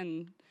laughed,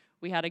 and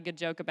we had a good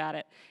joke about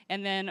it.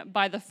 And then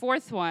by the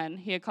 4th one,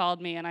 he had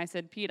called me, and I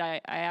said, Pete, I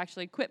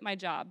actually quit my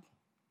job.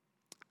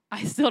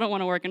 I still don't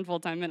want to work in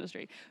full-time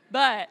ministry.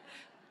 But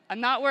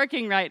I'm not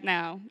working right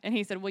now. And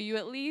he said, will you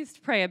at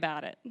least pray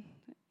about it?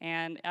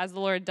 And as the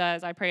Lord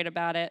does, I prayed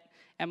about it.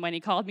 And when he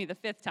called me the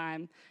 5th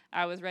time,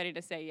 I was ready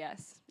to say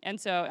yes. And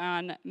so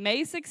on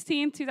May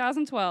 16,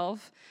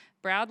 2012,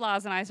 Brad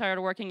Laws and I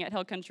started working at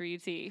Hill Country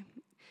UT.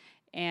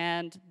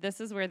 And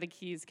this is where the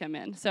keys come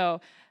in.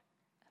 So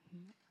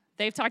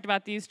they've talked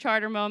about these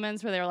charter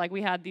moments where they were like,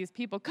 we had these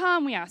people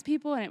come, we asked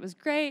people, and it was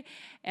great.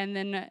 And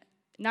then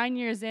 9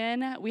 years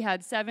in, we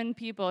had 7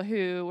 people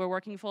who were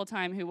working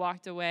full-time who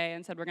walked away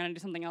and said, we're going to do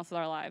something else with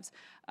our lives.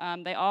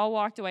 They all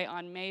walked away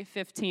on May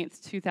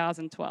 15th,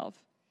 2012.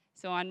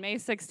 So on May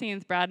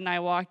 16th, Brad and I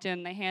walked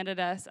in. They handed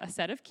us a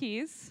set of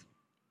keys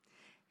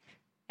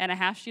and a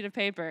half sheet of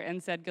paper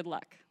and said, good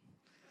luck.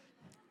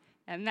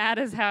 And that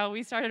is how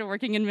we started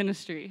working in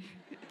ministry.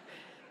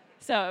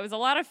 So it was a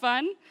lot of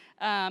fun.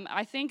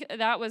 I think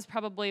that was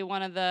probably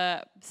one of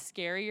the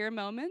scarier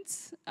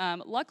moments.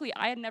 Luckily,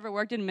 I had never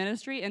worked in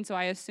ministry, and so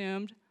I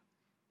assumed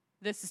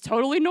this is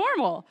totally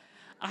normal.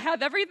 I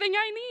have everything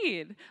I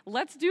need.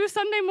 Let's do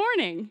Sunday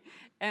morning.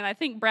 And I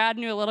think Brad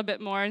knew a little bit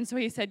more, and so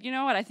he said, you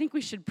know what, I think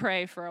we should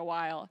pray for a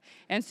while.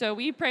 And so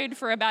we prayed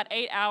for about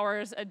 8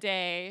 hours a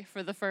day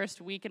for the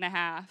first week and a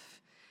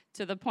half,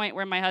 to the point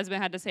where my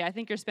husband had to say, I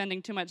think you're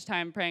spending too much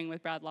time praying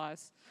with Brad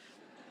Laws.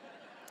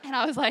 And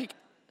I was like,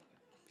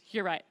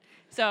 you're right.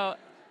 So,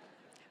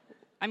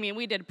 I mean,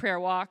 we did prayer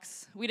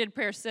walks, we did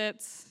prayer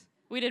sits,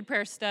 we did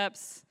prayer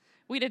steps,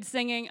 we did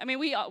singing. I mean,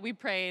 we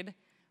prayed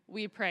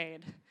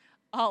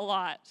a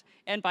lot.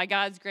 And by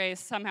God's grace,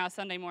 somehow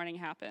Sunday morning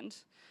happened.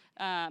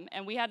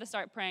 And we had to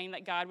start praying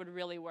that God would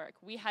really work.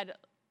 We had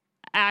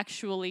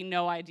actually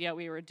no idea what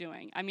we were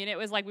doing. I mean, it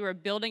was like we were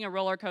building a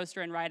roller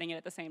coaster and riding it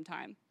at the same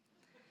time.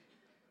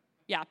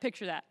 Yeah,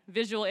 picture that,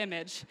 visual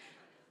image.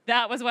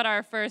 That was what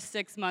our first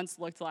 6 months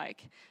looked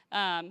like.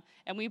 And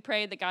we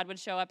prayed that God would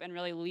show up and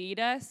really lead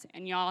us,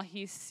 and y'all,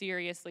 he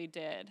seriously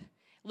did.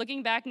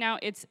 Looking back now,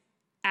 it's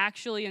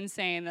actually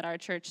insane that our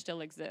church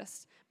still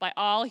exists. By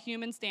all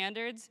human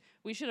standards,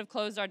 we should have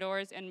closed our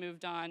doors and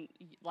moved on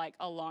like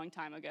a long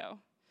time ago.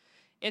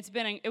 It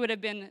would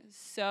have been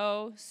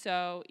so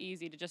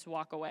easy to just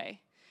walk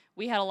away.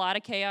 We had a lot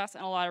of chaos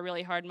and a lot of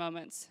really hard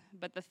moments.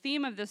 But the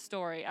theme of this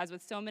story, as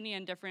with so many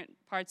in different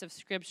parts of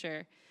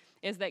Scripture,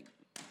 is that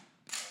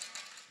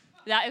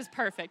is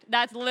perfect.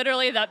 That's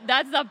literally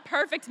that's the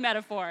perfect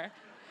metaphor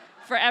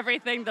for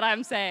everything that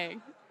I'm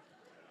saying.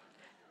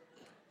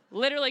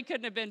 Literally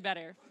couldn't have been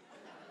better.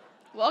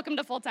 Welcome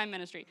to full-time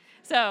ministry.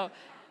 So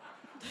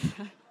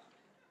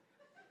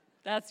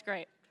that's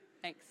great.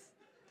 Thanks.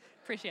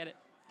 Appreciate it.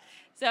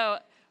 So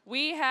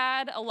we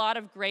had a lot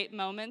of great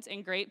moments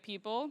and great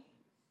people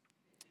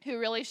who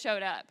really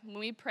showed up. When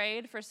we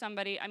prayed for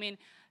somebody, I mean,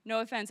 no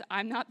offense,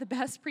 I'm not the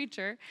best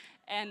preacher,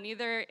 and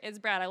neither is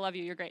Brad. I love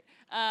you. You're great.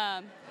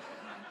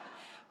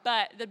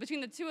 But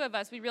between the two of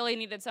us, we really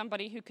needed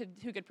somebody who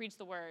could preach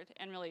the word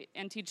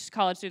and teach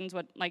college students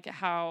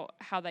how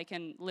they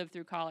can live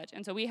through college.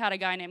 And so we had a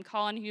guy named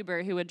Colin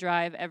Huber who would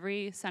drive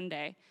every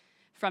Sunday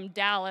from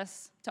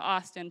Dallas to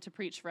Austin to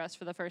preach for us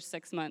for the first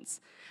 6 months.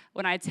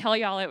 When I tell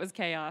y'all it was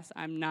chaos,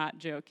 I'm not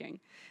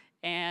joking.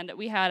 And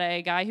we had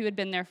a guy who had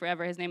been there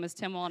forever. His name was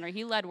Tim Wallner.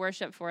 He led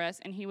worship for us,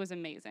 and he was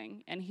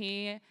amazing. And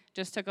he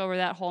just took over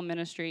that whole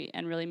ministry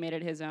and really made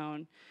it his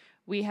own.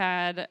 We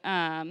had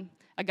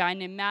a guy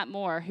named Matt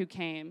Moore who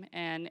came,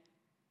 and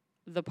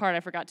the part I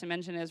forgot to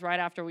mention is right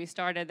after we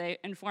started, they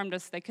informed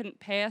us they couldn't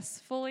pay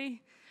us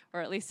fully, or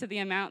at least to the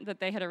amount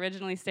that they had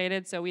originally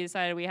stated, so we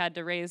decided we had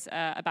to raise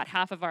about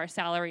half of our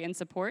salary in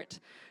support.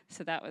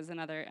 So that was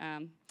another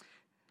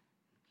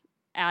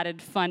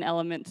added fun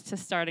element to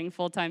starting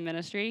full-time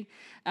ministry.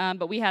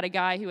 But we had a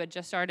guy who had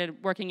just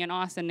started working in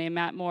Austin named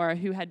Matt Moore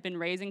who had been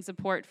raising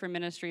support for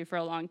ministry for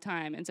a long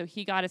time. And so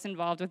he got us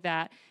involved with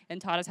that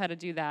and taught us how to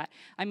do that.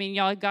 I mean,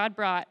 y'all, God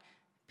brought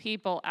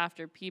people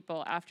after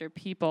people after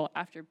people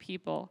after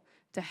people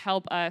to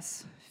help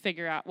us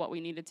figure out what we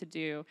needed to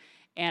do.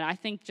 And I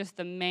think just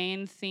the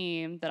main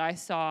theme that I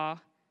saw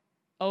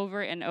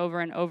over and over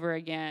and over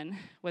again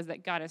was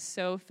that God is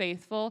so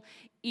faithful,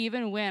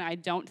 even when I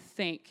don't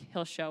think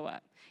he'll show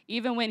up.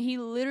 Even when he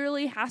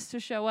literally has to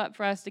show up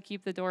for us to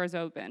keep the doors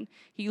open.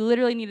 He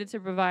literally needed to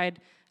provide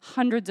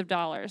hundreds of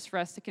dollars for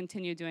us to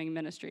continue doing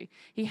ministry.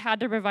 He had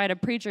to provide a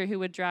preacher who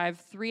would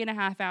drive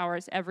 3.5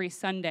 hours every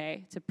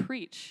Sunday to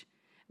preach.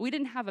 We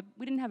didn't have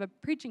a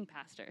preaching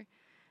pastor.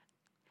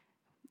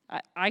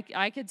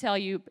 I could tell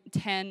you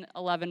 10,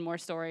 11 more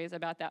stories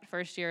about that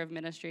first year of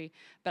ministry,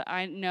 but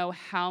I know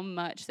how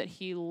much that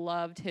he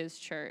loved his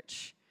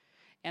church.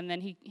 And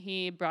then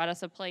he brought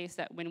us a place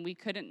that when we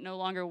couldn't no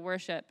longer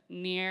worship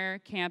near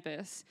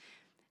campus,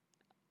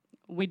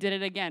 we did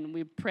it again.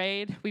 We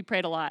prayed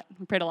a lot.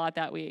 We prayed a lot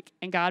that week.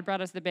 And God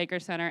brought us the Baker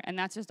Center, and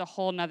that's just a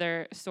whole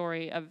nother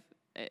story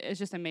it's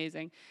just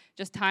amazing.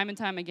 Just time and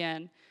time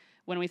again,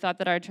 when we thought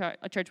that our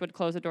church would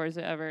close the doors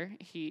ever,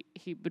 he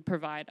would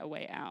provide a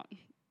way out.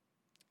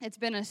 It's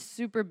been a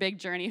super big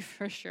journey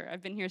for sure.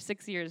 I've been here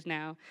 6 years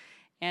now,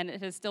 and it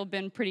has still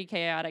been pretty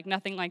chaotic.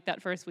 Nothing like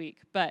that first week.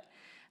 But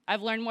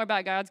I've learned more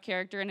about God's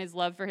character and his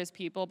love for his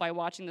people by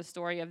watching the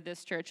story of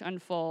this church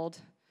unfold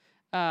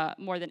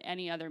more than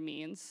any other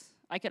means.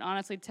 I can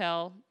honestly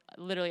tell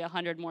literally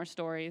 100 more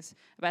stories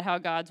about how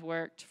God's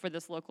worked for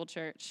this local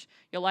church.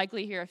 You'll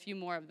likely hear a few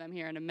more of them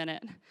here in a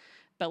minute.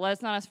 But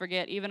let's not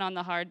forget, even on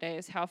the hard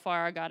days, how far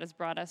our God has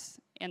brought us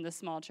in this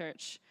small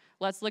church.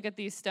 Let's look at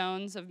these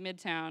stones of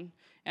Midtown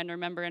and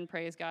remember and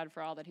praise God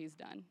for all that he's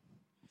done.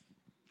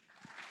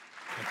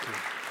 Thank you.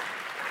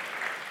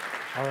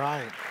 All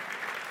right.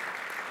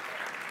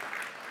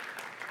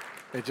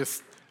 It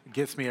just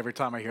gets me every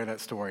time I hear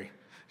that story.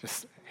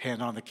 Just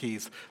hand on the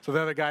keys. So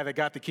the other guy that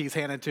got the keys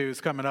handed to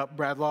is coming up,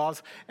 Brad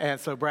Laws. And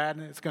so Brad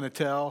is going to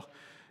tell,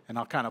 and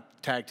I'll kind of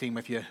tag team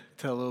with you,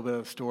 tell a little bit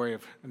of the story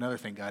of another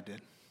thing God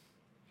did.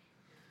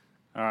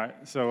 All right,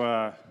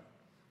 so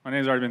my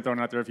name's already been thrown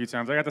out there a few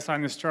times. I got to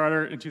sign this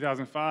charter in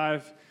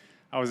 2005.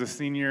 I was a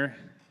senior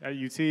at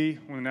UT,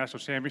 won the national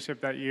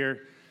championship that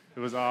year. It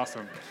was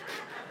awesome.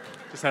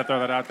 Just had to throw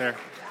that out there.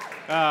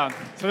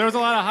 So there was a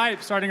lot of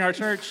hype starting our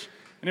church,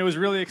 and it was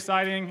really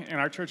exciting, and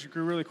our church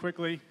grew really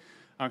quickly.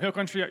 Hill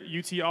Country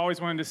UT always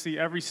wanted to see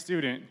every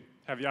student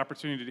have the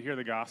opportunity to hear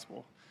the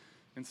gospel.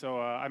 And so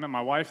I met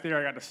my wife there.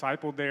 I got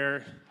discipled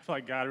there. I feel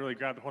like God really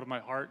grabbed a hold of my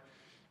heart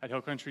at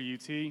Hill Country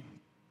UT. And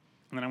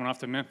then I went off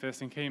to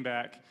Memphis and came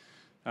back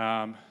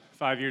 5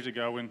 years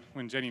ago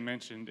when Jenny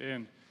mentioned.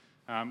 And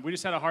we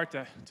just had a heart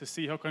to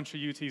see Hill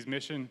Country UT's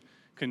mission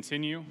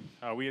continue.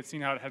 We had seen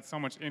how it had so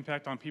much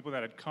impact on people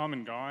that had come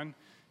and gone.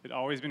 It had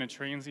always been a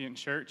transient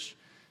church.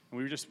 And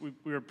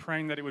we were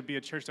praying that it would be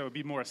a church that would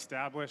be more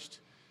established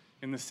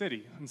in the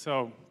city. And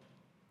so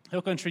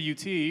Hill Country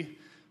UT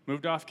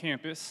moved off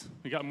campus.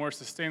 We got more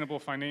sustainable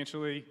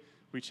financially.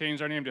 We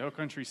changed our name to Hill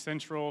Country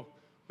Central.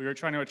 We were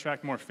trying to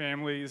attract more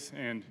families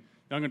and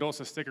young adults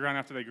to stick around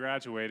after they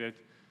graduated.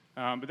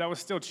 But that was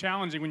still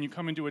challenging when you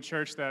come into a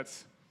church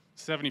that's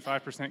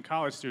 75%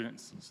 college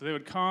students. So they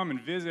would come and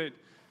visit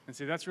and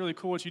say, that's really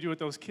cool what you do with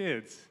those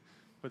kids,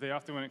 but they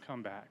often wouldn't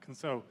come back. And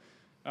so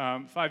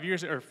 4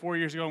 years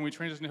ago when we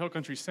transitioned to Hill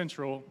Country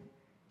Central,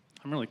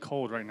 I'm really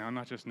cold right now, I'm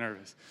not just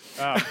nervous.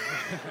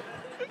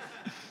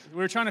 We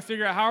were trying to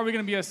figure out how are we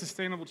going to be a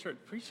sustainable church.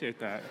 Appreciate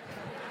that.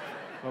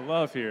 The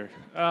love here.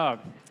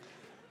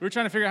 We were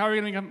trying to figure out how we're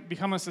going to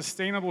become a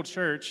sustainable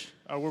church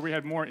where we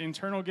had more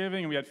internal giving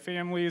and we had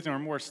families and we're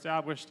more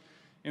established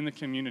in the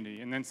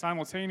community. And then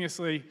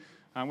simultaneously,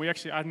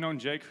 I've known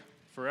Jake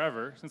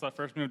forever, since I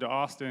first moved to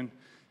Austin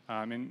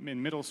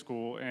in middle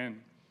school,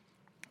 and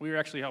we were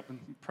actually helping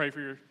pray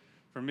for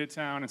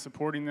Midtown and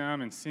supporting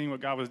them and seeing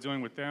what God was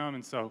doing with them.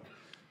 And so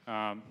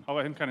I'll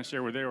let him kind of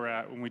share where they were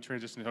at when we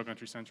transitioned to Hill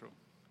Country Central.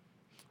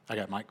 I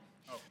got Mike.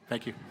 Oh.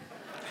 Thank you.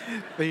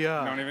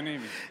 Don't even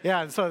need me.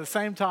 Yeah, and so at the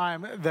same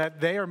time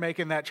that they are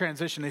making that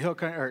transition to Hill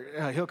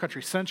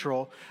Country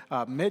Central,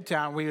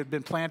 Midtown, we had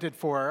been planted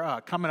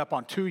for coming up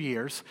on 2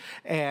 years,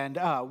 and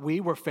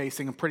we were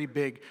facing a pretty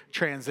big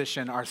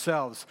transition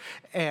ourselves.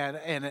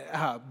 And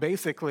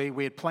basically,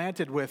 we had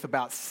planted with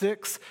about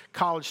 6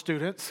 college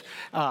students.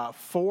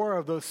 4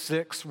 of those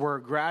 6 were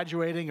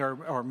graduating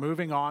or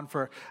moving on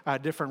for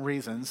different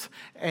reasons.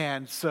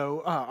 And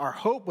so our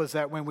hope was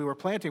that when we were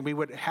planting, we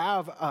would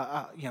have,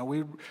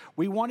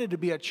 we wanted to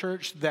be a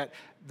church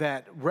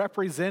that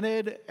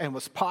represented and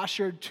was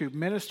postured to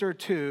minister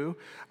to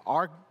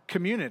our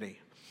community.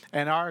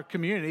 And our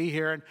community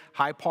here in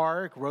High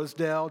Park,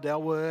 Rosedale,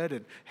 Dellwood,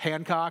 and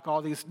Hancock,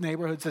 all these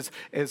neighborhoods is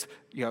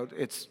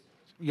it's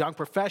young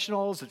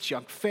professionals, it's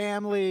young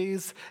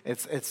families,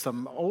 it's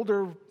some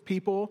older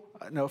people.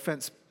 No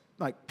offense,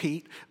 like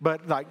Pete,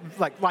 but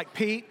like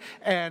Pete,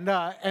 and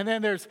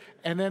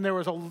then there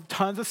was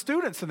tons of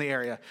students in the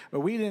area, but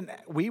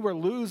we were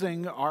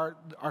losing our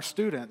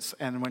students,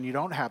 and when you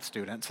don't have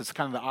students, it's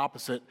kind of the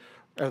opposite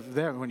of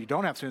them. When you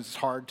don't have students, it's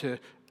hard to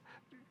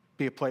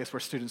be a place where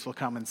students will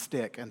come and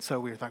stick. And so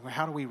we were thinking, well,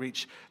 how do we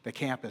reach the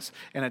campus?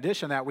 In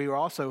addition to that, we were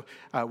also,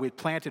 we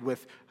planted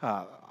with,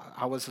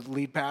 I was the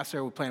lead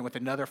pastor, we planted with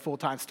another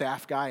full-time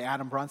staff guy,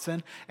 Adam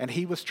Brunson, and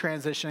he was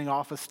transitioning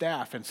off of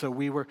staff. And so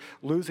we were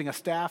losing a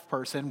staff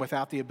person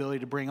without the ability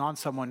to bring on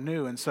someone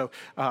new. And so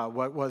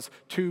what was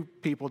 2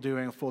 people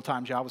doing a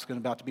full-time job was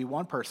about to be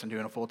 1 person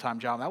doing a full-time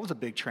job. And that was a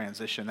big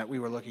transition that we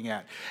were looking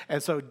at.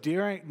 And so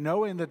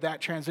knowing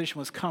that transition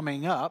was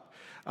coming up,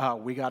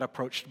 we got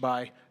approached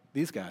by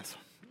these guys.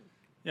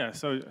 Yeah,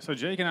 so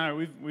Jake and I,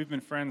 we've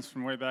been friends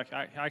from way back.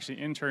 I actually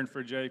interned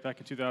for Jake back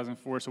in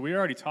 2004, so we were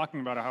already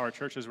talking about how our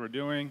churches were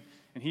doing,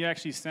 and he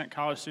actually sent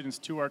college students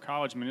to our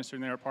college ministry,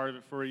 and they were part of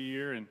it for a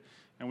year, and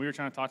we were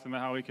trying to talk to them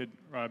about how we could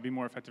be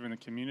more effective in the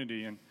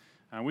community, and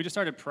we just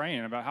started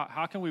praying about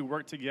how can we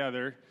work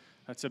together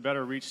to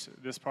better reach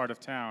this part of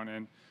town.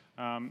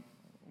 And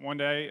one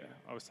day,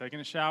 I was taking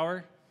a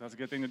shower. That's a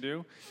good thing to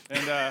do.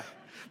 And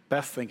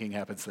best thinking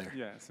happens there.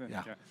 Yes.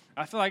 Yeah.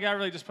 I feel like God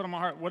really just put on my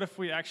heart, what if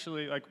we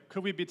actually,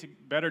 could we be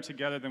better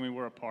together than we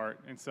were apart?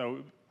 And so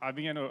I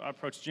began to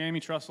approach Jamie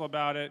Trussell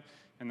about it,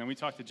 and then we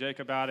talked to Jake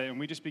about it, and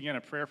we just began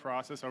a prayer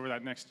process over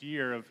that next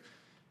year of,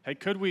 hey,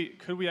 could we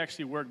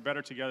actually work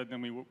better together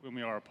than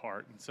we are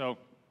apart? And so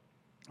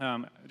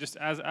just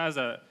as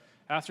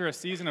after a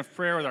season of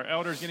prayer with our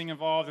elders getting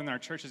involved, and our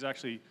churches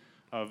actually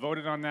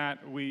voted on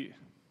that, we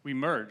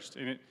merged.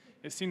 And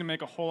it seemed to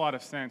make a whole lot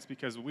of sense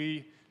because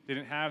we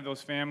didn't have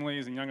those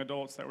families and young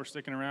adults that were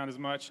sticking around as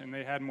much, and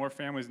they had more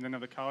families than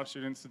the college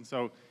students, and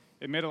so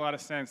it made a lot of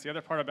sense. The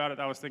other part about it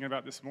that I was thinking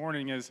about this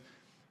morning is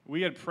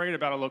we had prayed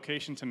about a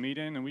location to meet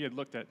in, and we had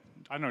looked at,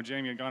 I know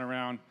Jamie had gone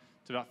around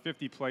to about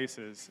 50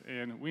 places,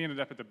 and we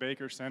ended up at the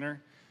Baker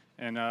Center.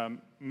 And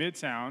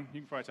Midtown, you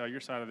can probably tell your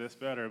side of this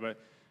better, but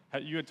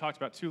you had talked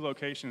about 2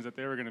 locations that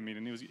they were going to meet,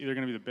 and it was either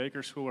going to be the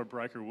Baker School or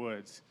Bryker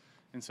Woods.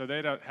 And so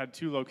they had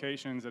 2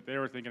 locations that they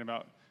were thinking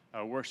about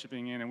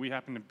worshiping in, and we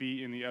happened to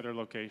be in the other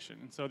location.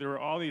 And so there were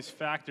all these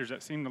factors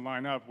that seemed to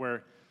line up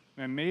where,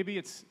 man, maybe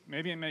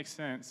it makes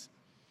sense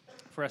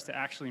for us to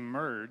actually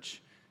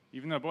merge.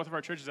 Even though both of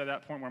our churches at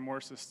that point were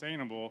more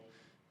sustainable,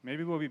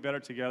 maybe we'll be better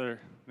together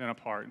than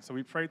apart. And so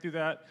we prayed through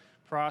that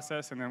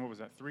process, and then what was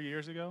that, 3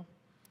 years ago?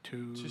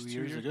 2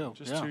 years ago.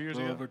 Just 2 years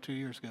ago. Over 2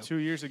 years ago. 2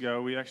 years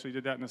ago, we actually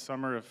did that in the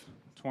summer of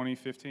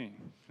 2015.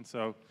 And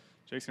so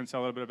Jake's going to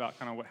tell a little bit about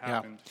kind of what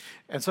happened.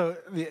 Yeah. And so,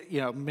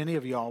 many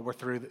of y'all were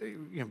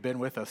been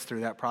with us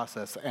through that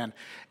process, and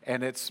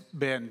it's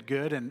been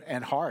good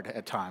and hard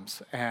at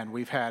times. And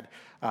we've had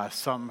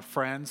some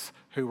friends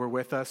who were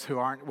with us who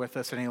aren't with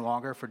us any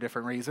longer for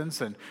different reasons,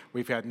 and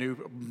we've had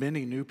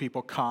many new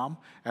people come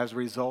as a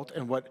result.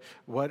 And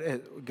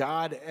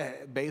God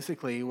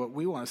basically, what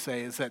we want to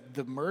say is that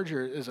the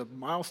merger is a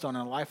milestone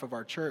in the life of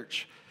our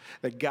church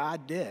that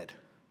God did.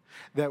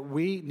 That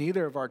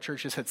neither of our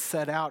churches had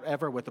set out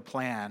ever with a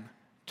plan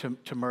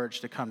to merge,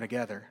 to come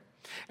together.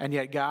 And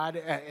yet God,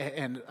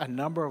 in a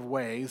number of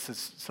ways,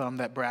 some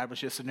that Brad was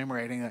just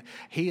enumerating,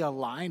 he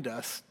aligned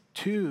us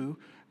to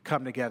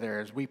come together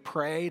as we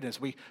prayed, as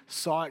we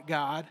sought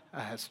God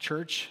as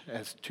church,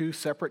 as 2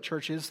 separate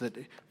churches that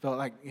felt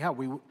like,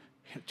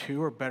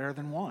 2 are better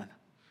than 1.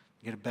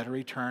 You get a better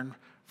return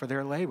for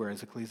their labor,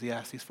 as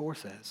Ecclesiastes 4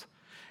 says.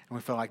 And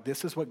we felt like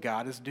this is what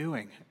God is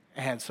doing.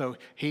 And so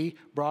he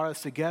brought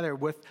us together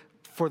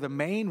for the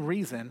main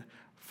reason,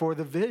 for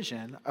the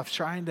vision of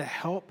trying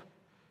to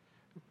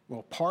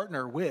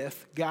partner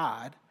with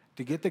God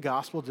to get the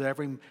gospel to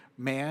every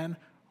man,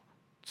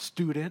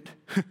 student,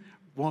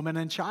 woman,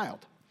 and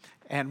child.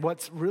 And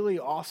what's really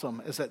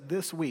awesome is that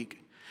this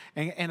week,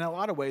 and in a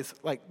lot of ways,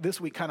 like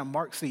this week kind of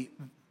marks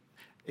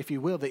if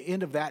you will, the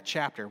end of that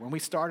chapter. When we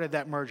started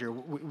that merger,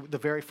 the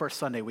very first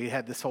Sunday, we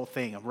had this whole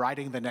thing of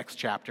writing the next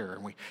chapter,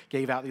 and we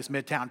gave out these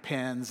Midtown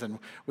pins, and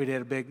we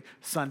did a big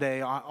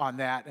Sunday on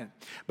that.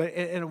 But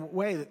in a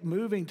way,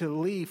 moving to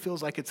Lee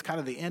feels like it's kind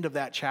of the end of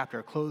that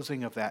chapter,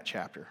 closing of that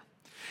chapter.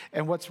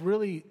 And what's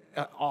really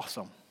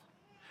awesome,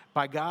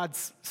 by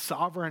God's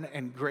sovereign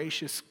and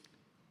gracious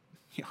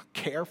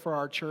care for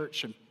our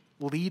church and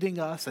leading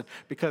us, and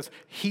because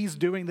he's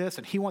doing this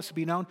and he wants to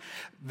be known,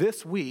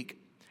 this week,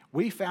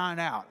 we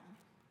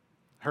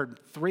heard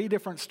 3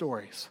 different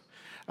stories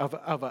of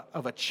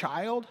a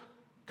child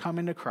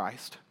coming to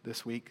Christ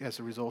this week as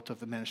a result of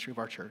the ministry of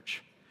our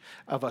church,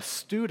 of a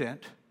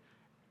student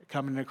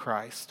coming to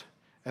Christ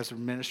as a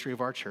ministry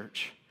of our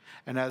church,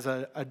 and as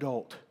an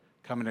adult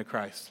coming to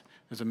Christ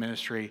as a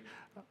ministry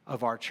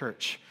of our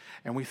church.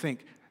 And we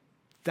think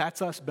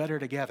that's us better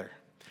together.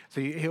 So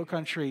Hill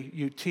Country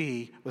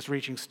UT was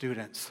reaching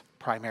students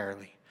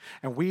primarily.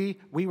 And we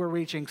were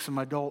reaching some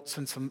adults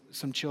and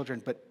some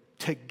children, but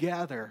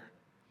together,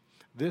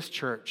 this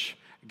church,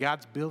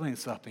 God's building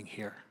something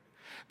here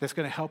that's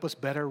going to help us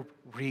better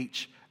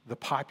reach the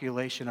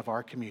population of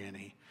our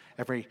community,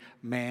 every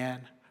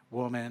man,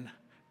 woman,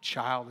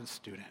 child, and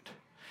student.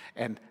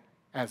 And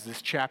as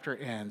this chapter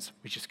ends,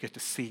 we just get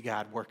to see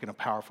God work in a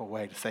powerful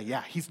way to say,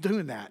 yeah, he's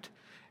doing that.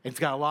 And he's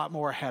got a lot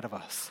more ahead of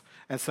us.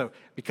 And so,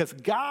 because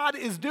God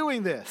is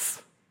doing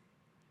this,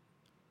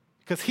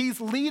 because he's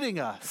leading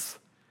us,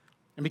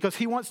 and because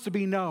he wants to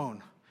be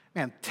known,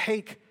 man,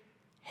 take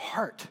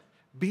heart.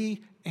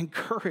 Be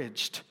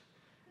encouraged.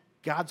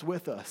 God's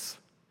with us.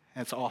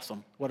 And it's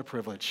awesome. What a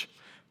privilege.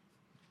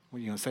 Were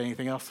you going to say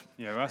anything else?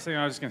 Yeah, last thing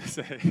I was just going to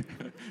say.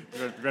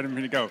 Ready for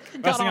me to go.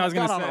 Last thing I was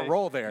going to say. On a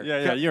roll there.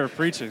 Yeah, you were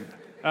preaching.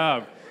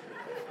 I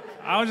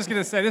was just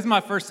going to say, this is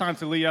my first time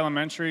to Lee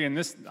Elementary, and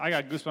I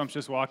got goosebumps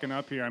just walking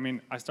up here. I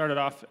mean, I started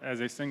off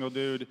as a single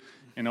dude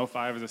in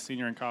 2005 as a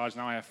senior in college.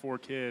 Now I have 4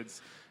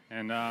 kids.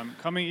 And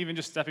even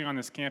just stepping on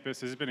this campus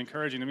has been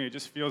encouraging to me. It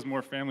just feels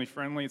more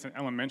family-friendly. It's an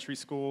elementary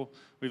school.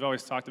 We've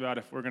always talked about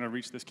if we're going to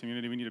reach this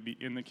community, we need to be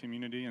in the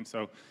community. And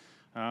so,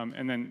 I've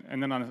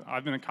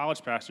been a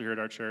college pastor here at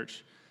our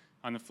church.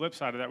 On the flip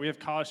side of that, we have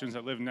college students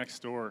that live next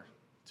door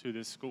to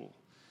this school.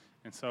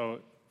 And so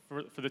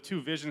for the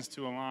 2 visions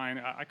to align,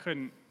 I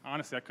couldn't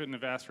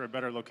have asked for a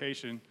better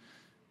location.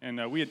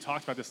 And we had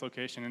talked about this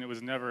location, and it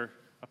was never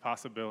a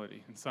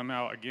possibility. And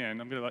somehow,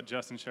 again, I'm going to let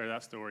Justin share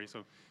that story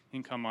so he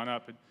can come on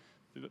up.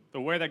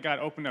 The way that God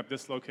opened up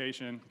this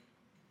location,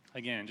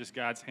 again, just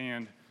God's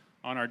hand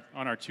on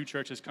our 2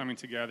 churches coming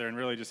together, and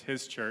really just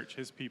his church,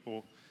 his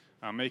people,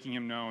 making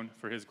him known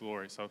for his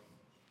glory. So,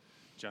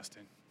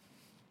 Justin.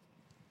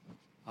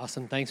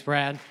 Awesome. Thanks,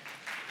 Brad.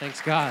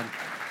 Thanks, God.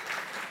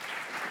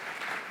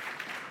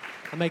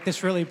 I'll make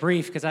this really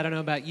brief because I don't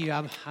know about you.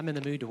 I'm in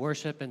the mood to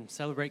worship and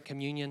celebrate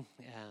communion,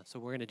 so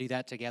we're going to do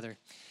that together.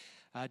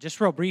 Just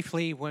real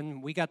briefly,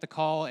 when we got the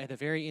call at the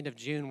very end of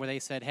June where they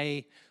said,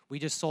 hey, we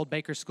just sold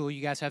Baker School,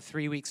 you guys have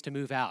 3 weeks to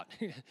move out.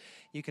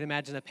 You can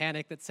imagine the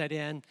panic that set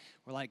in.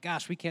 We're like,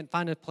 gosh, we can't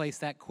find a place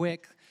that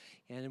quick.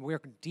 And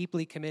we're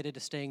deeply committed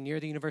to staying near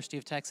the University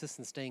of Texas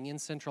and staying in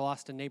Central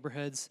Austin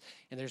neighborhoods.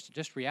 And there's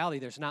just reality,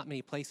 there's not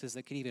many places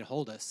that could even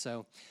hold us.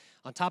 So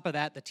on top of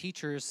that, the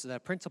teachers, the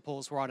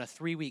principals were on a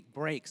 3-week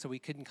break, so we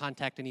couldn't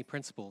contact any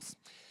principals.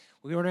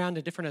 We went around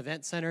to different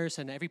event centers,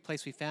 and every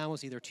place we found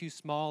was either too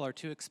small or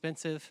too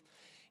expensive.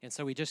 And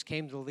so we just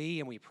came to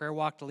Lee, and we prayer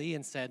walked Lee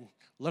and said,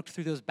 looked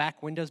through those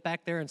back windows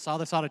back there and saw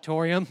this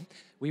auditorium.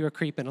 We were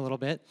creeping a little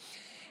bit.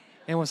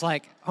 And was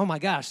like, oh my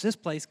gosh, this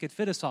place could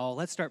fit us all.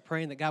 Let's start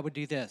praying that God would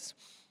do this.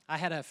 I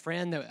had a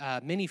friend,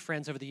 many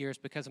friends over the years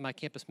because of my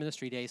campus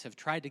ministry days have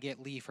tried to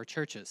get Lee for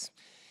churches.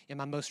 And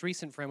my most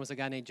recent friend was a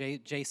guy named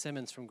Jay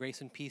Simmons from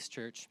Grace and Peace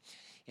Church.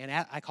 And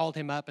I called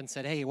him up and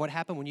said, hey, what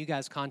happened when you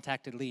guys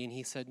contacted Lee? And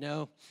he said,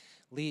 no,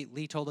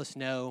 Lee told us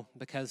no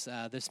because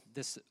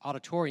this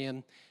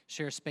auditorium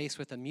shares space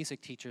with a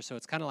music teacher. So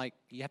it's kind of like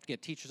you have to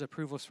get teachers'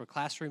 approvals for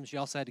classrooms. You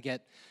also had to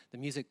get the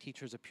music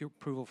teacher's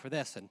approval for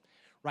this. And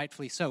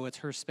rightfully so, it's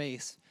her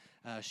space.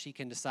 She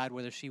can decide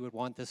whether she would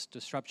want this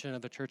disruption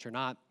of the church or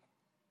not.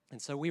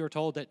 And so we were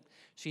told that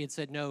she had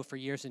said no for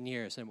years and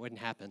years and it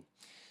wouldn't happen.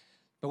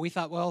 But we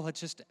thought, well,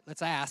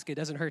 let's ask. It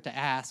doesn't hurt to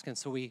ask. And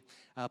so we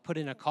put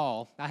in a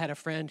call. I had a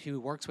friend who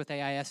works with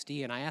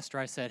AISD, and I asked her,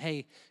 I said,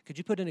 hey, could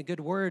you put in a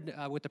good word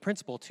with the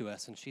principal to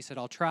us? And she said,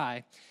 I'll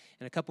try.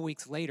 And a couple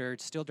weeks later,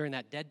 still during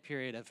that dead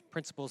period of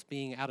principals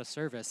being out of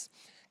service,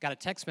 got a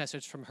text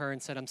message from her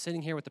and said, I'm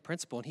sitting here with the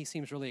principal, and he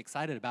seems really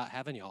excited about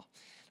having y'all.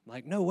 I'm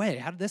like, no way,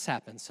 how did this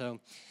happen? So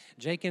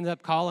Jake ended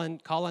up calling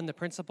the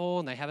principal,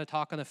 and they have a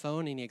talk on the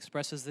phone, and he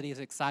expresses that he's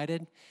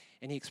excited.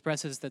 And he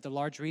expresses that the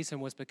large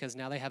reason was because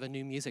now they have a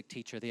new music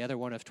teacher. The other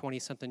one of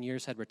 20-something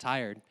years had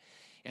retired,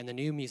 and the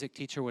new music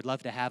teacher would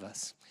love to have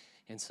us.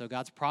 And so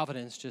God's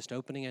providence just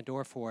opening a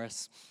door for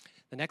us.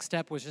 The next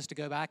step was just to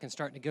go back and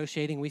start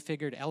negotiating. We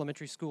figured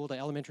elementary school to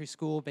elementary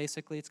school,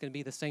 basically it's going to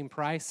be the same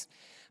price.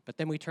 But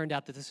then we turned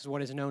out that this is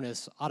what is known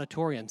as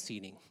auditorium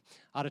seating.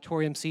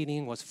 Auditorium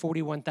seating was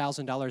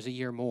 $41,000 a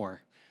year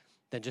more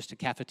than just a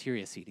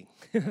cafeteria seating.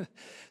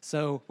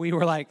 So we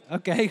were like,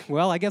 okay,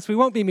 well, I guess we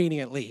won't be meeting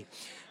at Lee.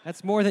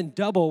 That's more than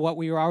double what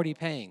we were already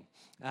paying.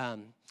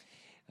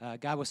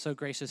 God was so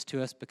gracious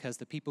to us because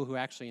the people who are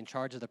actually in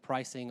charge of the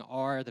pricing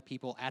are the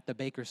people at the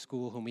Baker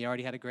School whom we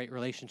already had a great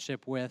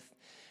relationship with.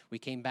 We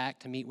came back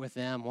to meet with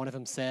them. One of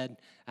them said,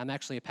 I'm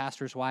actually a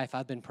pastor's wife.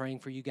 I've been praying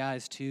for you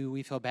guys too.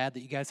 We feel bad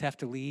that you guys have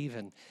to leave,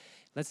 and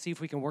let's see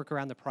if we can work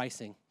around the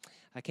pricing.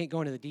 I can't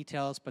go into the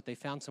details, but they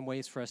found some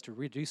ways for us to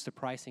reduce the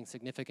pricing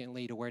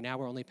significantly to where now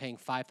we're only paying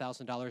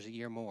 $5,000 a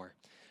year more.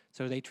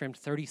 So they trimmed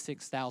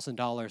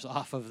 $36,000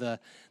 off of the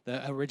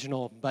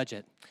original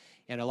budget.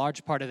 And a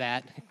large part of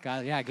that,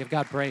 give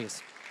God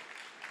praise.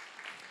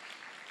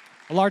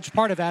 A large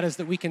part of that is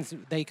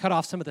that they cut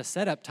off some of the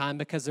setup time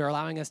because they're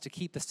allowing us to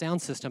keep the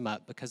sound system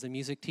up because the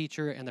music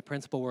teacher and the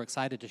principal were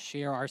excited to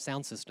share our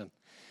sound system.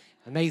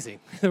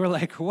 Amazing. They were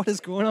like, what is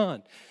going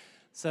on?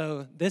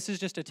 So this is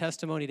just a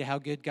testimony to how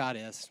good God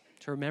is,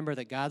 to remember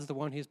that God's the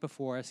one who's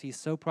before us. He's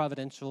so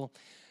providential,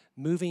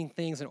 moving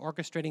things and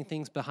orchestrating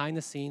things behind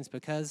the scenes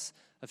because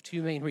of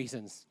two main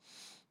reasons.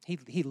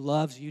 He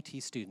loves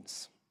UT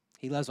students.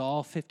 He loves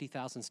all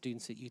 50,000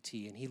 students at UT,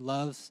 and he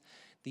loves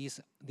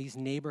these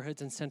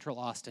neighborhoods in Central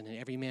Austin and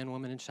every man,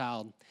 woman, and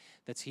child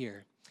that's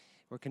here.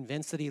 We're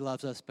convinced that he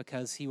loves us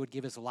because he would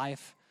give his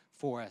life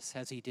for us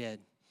as he did.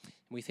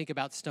 And we think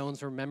about stones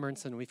of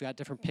remembrance, and we've got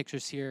different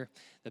pictures here.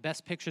 The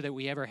best picture that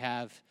we ever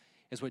have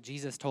is what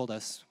Jesus told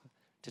us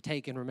to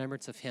take in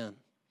remembrance of him,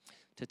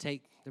 to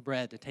take the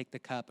bread, to take the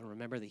cup, and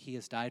remember that he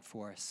has died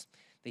for us,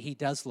 that he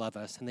does love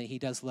us, and that he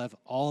does love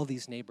all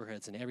these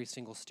neighborhoods and every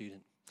single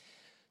student.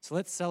 So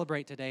let's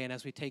celebrate today, and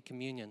as we take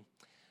communion,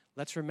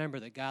 let's remember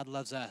that God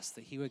loves us,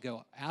 that he would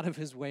go out of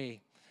his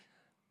way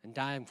and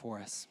die for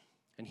us.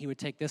 And he would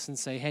take this and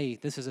say, hey,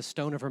 this is a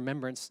stone of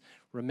remembrance.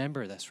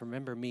 Remember this.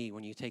 Remember me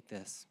when you take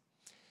this.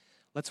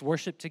 Let's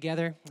worship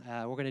together.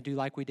 We're going to do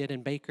like we did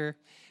in Baker,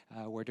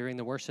 where during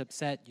the worship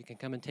set, you can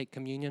come and take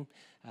communion.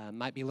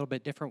 Might be a little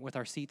bit different with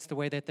our seats the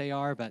way that they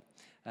are, but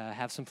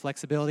have some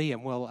flexibility,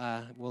 and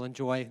we'll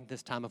enjoy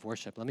this time of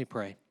worship. Let me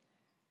pray.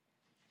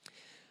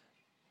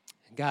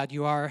 God,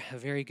 you are a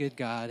very good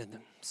God and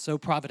so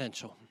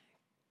providential.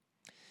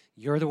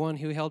 You're the one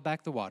who held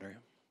back the water.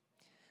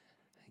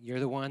 You're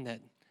the one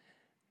that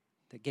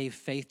gave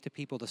faith to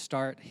people to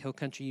start Hill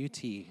Country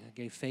UT,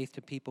 gave faith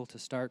to people to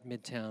start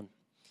Midtown,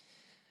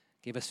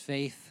 gave us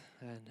faith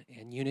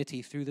and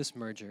unity through this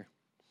merger,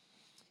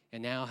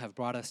 and now have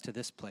brought us to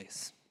this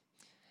place.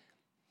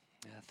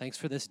 Thanks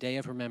for this day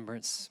of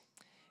remembrance,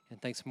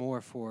 and thanks more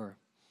for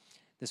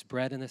this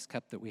bread and this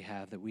cup that we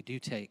have, that we do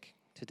take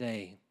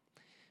today,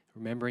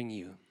 remembering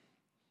you.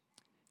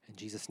 In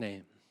Jesus'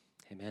 name,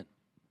 amen.